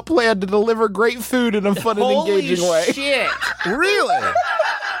thought out plan to deliver great food in a fun and engaging way. Shit. Really?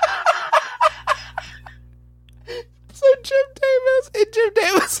 So in Jim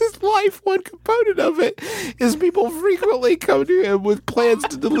Davis's life, one component of it is people frequently come to him with plans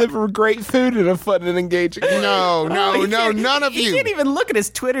to deliver great food in a fun and engaging way. No, He can't- none of He you. can't even look at his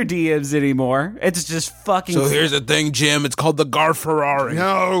Twitter DMs anymore. It's just fucking. So here's the thing, Jim. It's called the Gar Ferrari.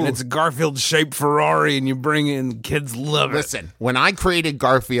 No. And it's a Garfield-shaped Ferrari, and you bring in, kids love it. Listen, when I created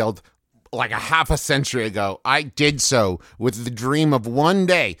Garfield like a half a century ago, I did so with the dream of one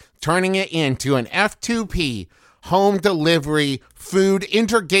day turning it into an F2P home delivery food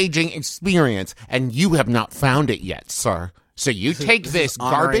intergaging experience, and you have not found it yet, sir. So you take this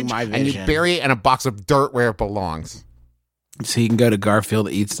honoring garbage my and you vision. bury it in a box of dirt where it belongs. So you can go to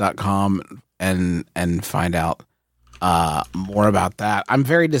garfieldeats.com and find out more about that. I'm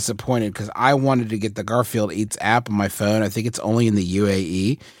very disappointed because I wanted to get the Garfield Eats app on my phone. I think it's only in the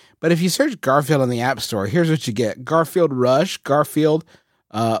UAE. But if you search Garfield on the App Store, here's what you get. Garfield Rush, Garfield,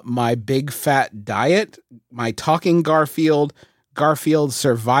 My Big Fat Diet, My Talking Garfield, Garfield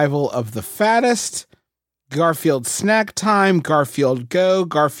Survival of the Fattest, Garfield Snack Time, Garfield Go,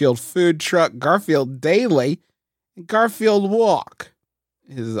 Garfield Food Truck, Garfield Daily, and Garfield Walk.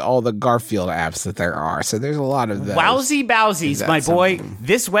 This is all the Garfield apps that there are. So there's a lot of those. Wowsy bowsies, Is that my boy. something?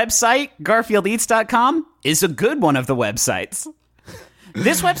 This website, garfieldeats.com, is a good one of the websites.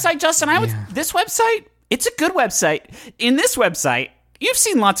 This website, Justin, this website, it's a good website. In this website, you've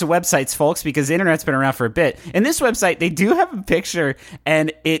seen lots of websites, folks, because the internet's been around for a bit. In this website, they do have a picture,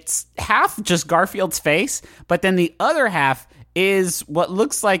 and it's half just Garfield's face, but then the other half is what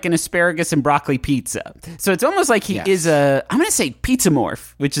looks like an asparagus and broccoli pizza. So it's almost like he is I'm going to say Pizza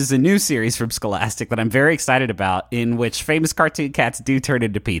Morph, which is a new series from Scholastic that I'm very excited about, in which famous cartoon cats do turn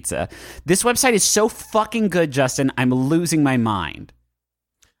into pizza. This website is so fucking good, Justin. I'm losing my mind.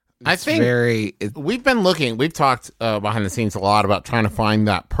 I think we've been looking, we've talked behind the scenes a lot about trying to find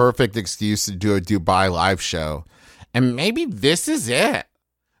that perfect excuse to do a Dubai live show. And maybe this is it.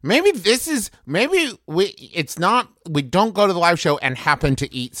 Maybe we don't go to the live show and happen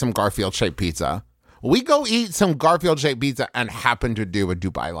to eat some Garfield shaped pizza. We go eat some Garfield shaped pizza and happen to do a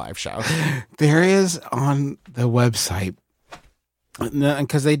Dubai live show. There is on the website,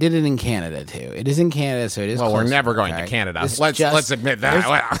 because they did it in Canada too. It is in Canada, so it is. Well, we're closer, never going okay? to Canada. It's Let's admit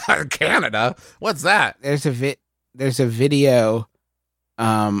that. Canada? What's that? There's a video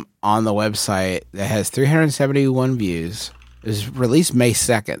on the website that has 371 views. It was released May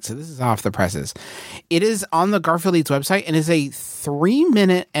 2nd, so this is off the presses. It is on the Garfield Eats website and is a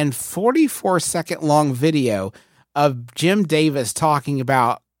 3-minute and 44-second long video of Jim Davis talking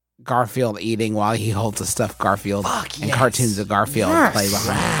about Garfield eating while he holds a stuffed Garfield and cartoons of Garfield play behind.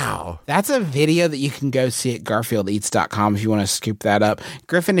 Wow. That's a video that you can go see at garfieldeats.com if you want to scoop that up.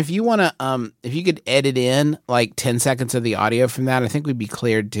 Griffin, if you want to if you could edit in like 10 seconds of the audio from that, I think we'd be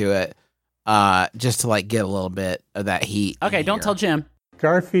cleared to it. Just to like get a little bit of that heat. Okay, don't tell Jim.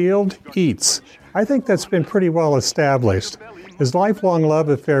 Garfield Eats. I think that's been pretty well established. His lifelong love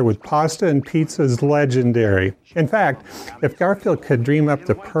affair with pasta and pizza is legendary. In fact, if Garfield could dream up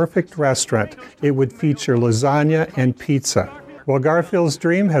the perfect restaurant, it would feature lasagna and pizza. Well, Garfield's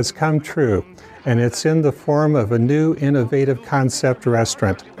dream has come true, and it's in the form of a new innovative concept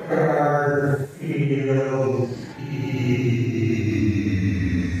restaurant. Garfield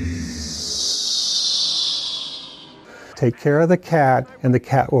Take care of the cat, and the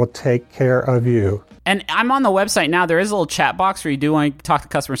cat will take care of you. And I'm on the website now. There is a little chat box where you do want to talk to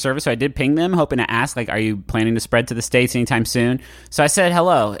customer service. So I did ping them, hoping to ask, like, are you planning to spread to the States anytime soon? So I said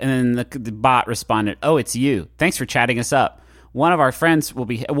hello, and then the bot responded, "Oh, it's you. Thanks for chatting us up. One of your friends will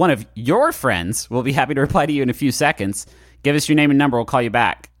be happy to reply to you in a few seconds. Give us your name and number. We'll call you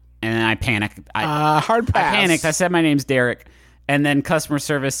back." And then I panicked. Hard pass. I panicked. I said my name's Derek. And then customer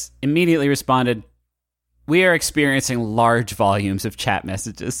service immediately responded, "We are experiencing large volumes of chat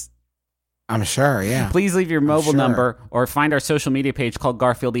messages. I'm sure, yeah. Please leave your mobile number or find our social media page called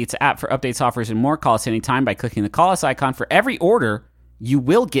Garfield Eats app for updates, offers, and more. Call us anytime by clicking the call us icon. For every order, you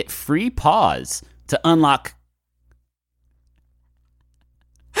will get free paws to unlock."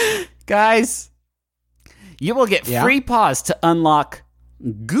 Guys, you will get free paws to unlock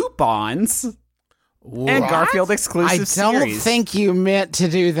Goopons and Garfield exclusive series. I don't think you meant to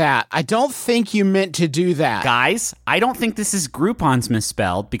do that. Guys, I don't think this is Groupons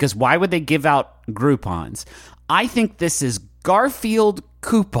misspelled, because why would they give out Groupons? I think this is Garfield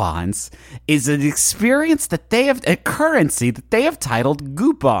Coupons is an experience that they have, a currency that they have titled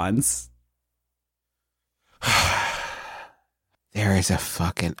Goopons. There is a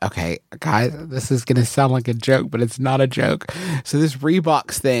fucking... Okay, guys, this is going to sound like a joke, but it's not a joke. So this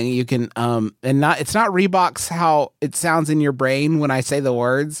Reeboks thing, you can... it's not Reeboks how it sounds in your brain when I say the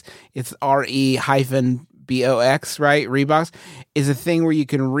words. It's RE-BOX, right? Reeboks is a thing where you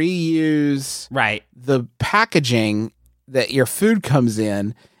can reuse the packaging that your food comes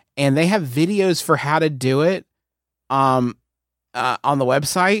in, and they have videos for how to do it on the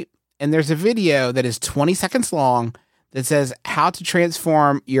website. And there's a video that is 20 seconds long that says how to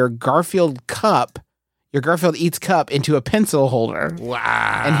transform your Garfield Eats cup into a pencil holder.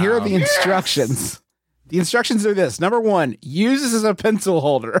 Wow. And here are the instructions. Yes. The instructions are this. Number 1, use this as a pencil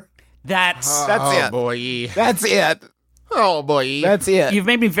holder. That's it. Boy. That's it. Oh, boy. That's it. You've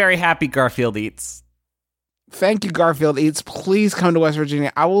made me very happy, Garfield Eats. Thank you, Garfield Eats. Please come to West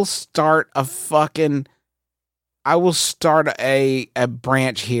Virginia. I will start a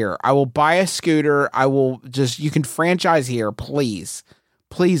branch here. I will buy a scooter. You can franchise here, please.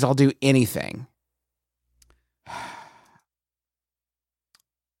 Please, I'll do anything.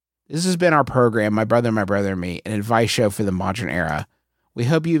 This has been our program, My Brother and Me, an advice show for the modern era. We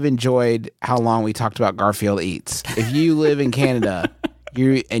hope you've enjoyed how long we talked about Garfield Eats. If you live in Canada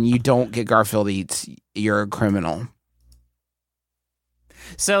and you don't get Garfield Eats, you're a criminal.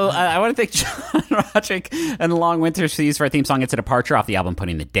 So I want to thank John Roderick and the Long Winter Seas for our theme song. It's a departure off the album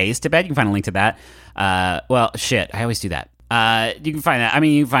Putting the Days to Bed. You can find a link to that. I always do that. You can find that. I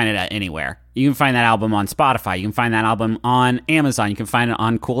mean, you can find it anywhere. You can find that album on Spotify. You can find that album on Amazon. You can find it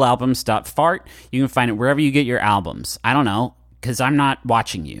on coolalbums.fart. You can find it wherever you get your albums. I don't know, because I'm not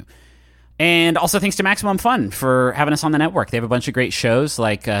watching you. And also thanks to Maximum Fun for having us on the network. They have a bunch of great shows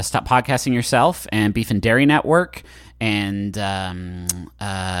like Stop Podcasting Yourself and Beef and Dairy Network and Can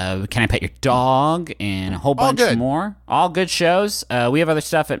I Pet Your Dog and a whole bunch more. All good shows. We have other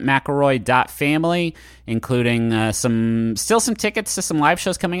stuff at McElroy.family, including some tickets to some live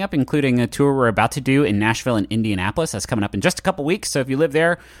shows coming up, including a tour we're about to do in Nashville and Indianapolis. That's coming up in just a couple weeks. So if you live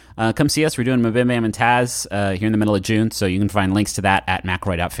there, come see us. We're doing MBMBaM and Taz here in the middle of June. So you can find links to that at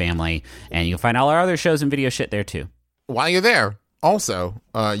McElroy.family. And you can find all our other shows and video shit there too. While you're there, also,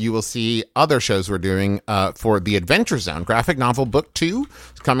 you will see other shows we're doing for the Adventure Zone graphic novel book 2.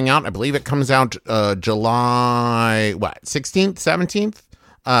 It's coming out. I believe it comes out July 16th, 17th.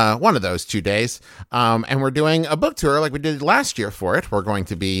 One of those 2 days. And we're doing a book tour like we did last year for it. We're going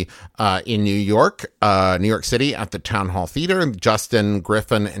to be in New York City at the Town Hall Theater. Justin,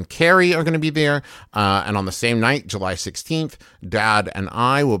 Griffin, and Carrie are going to be there. And on the same night, July 16th, Dad and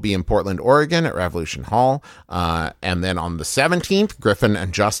I will be in Portland, Oregon at Revolution Hall. And then on the 17th, Griffin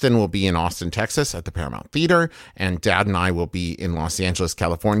and Justin will be in Austin, Texas at the Paramount Theater. And Dad and I will be in Los Angeles,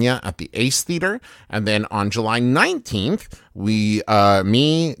 California at the Ace Theater. And then on July 19th,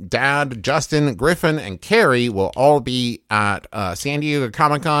 me, Dad, Justin, Griffin, and Carrie will all be at San Diego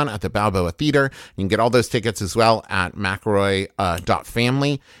Comic-Con at the Balboa Theater. You can get all those tickets as well at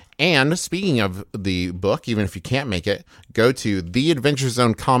McElroy.family. And speaking of the book, even if you can't make it, go to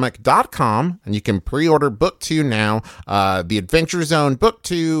theadventurezonecomic.com and you can pre-order book 2 now. The Adventure Zone book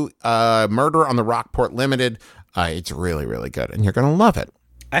 2, Murder on the Rockport Limited. It's really, really good, and you're going to love it.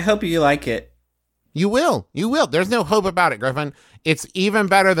 I hope you like it. You will. There's no hope about it, Griffin. It's even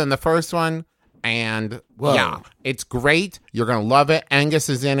better than the first one. And, yeah, it's great. You're going to love it. Angus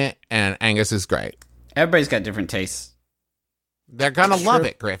is in it, and Angus is great. Everybody's got different tastes. They're going to love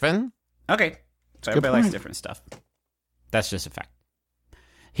it, Griffin. Okay. So everybody likes different stuff. That's just a fact.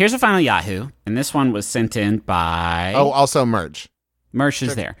 Here's a final Yahoo, and this one was sent in by... Oh, also Merge. Merch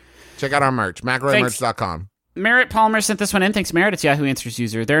is there. Check out our merch, McElroyMerch.com. Merritt Palmer sent this one in. Thanks, Merritt. It's Yahoo Answers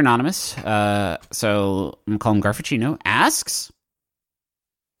user. They're anonymous. So I'm going to call him Garfuccino. Asks,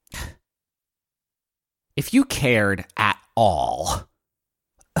 if you cared at all,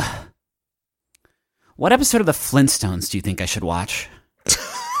 what episode of the Flintstones do you think I should watch?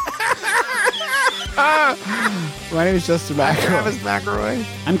 My name is Justin McElroy. Travis McElroy.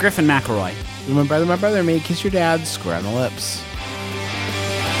 I'm Griffin McElroy. My brother, may kiss your dad square on the lips.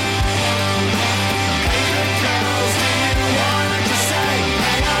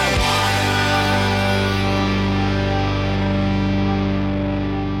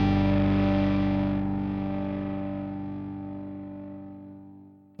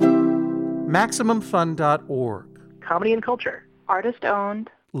 MaximumFun.org. Comedy and culture. Artist owned.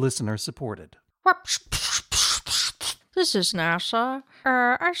 Listener supported. This is NASA.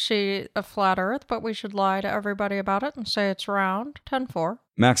 I see a flat Earth, but we should lie to everybody about it and say it's round. 10-4.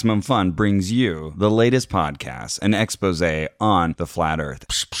 Maximum Fun brings you the latest podcast, an expose on the flat Earth.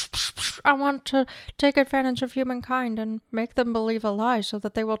 I want to take advantage of humankind and make them believe a lie so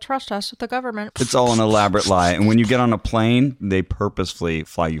that they will trust us with the government. It's all an elaborate lie, and when you get on a plane, they purposefully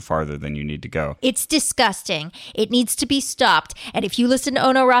fly you farther than you need to go. It's disgusting. It needs to be stopped. And if you listen to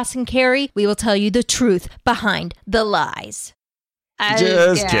Ono, Ross, and Carrie, we will tell you the truth behind the lies.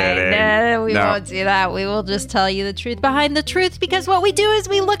 Just kidding. No, we No. won't do that. We will just tell you the truth behind the truth, because what we do is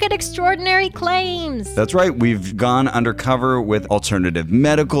we look at extraordinary claims. That's right. We've gone undercover with alternative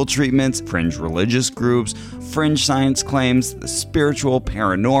medical treatments, fringe religious groups, fringe science claims, the spiritual,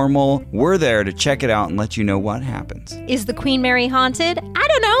 paranormal. We're there to check it out and let you know what happens. Is the Queen Mary haunted? I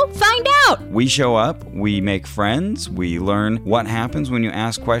don't know. Find out. We show up, we make friends, we learn what happens when you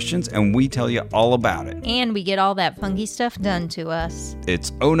ask questions, and we tell you all about it. And we get all that funky stuff done to us.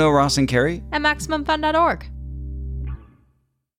 It's Ono, Ross, and Carrie at MaximumFun.org.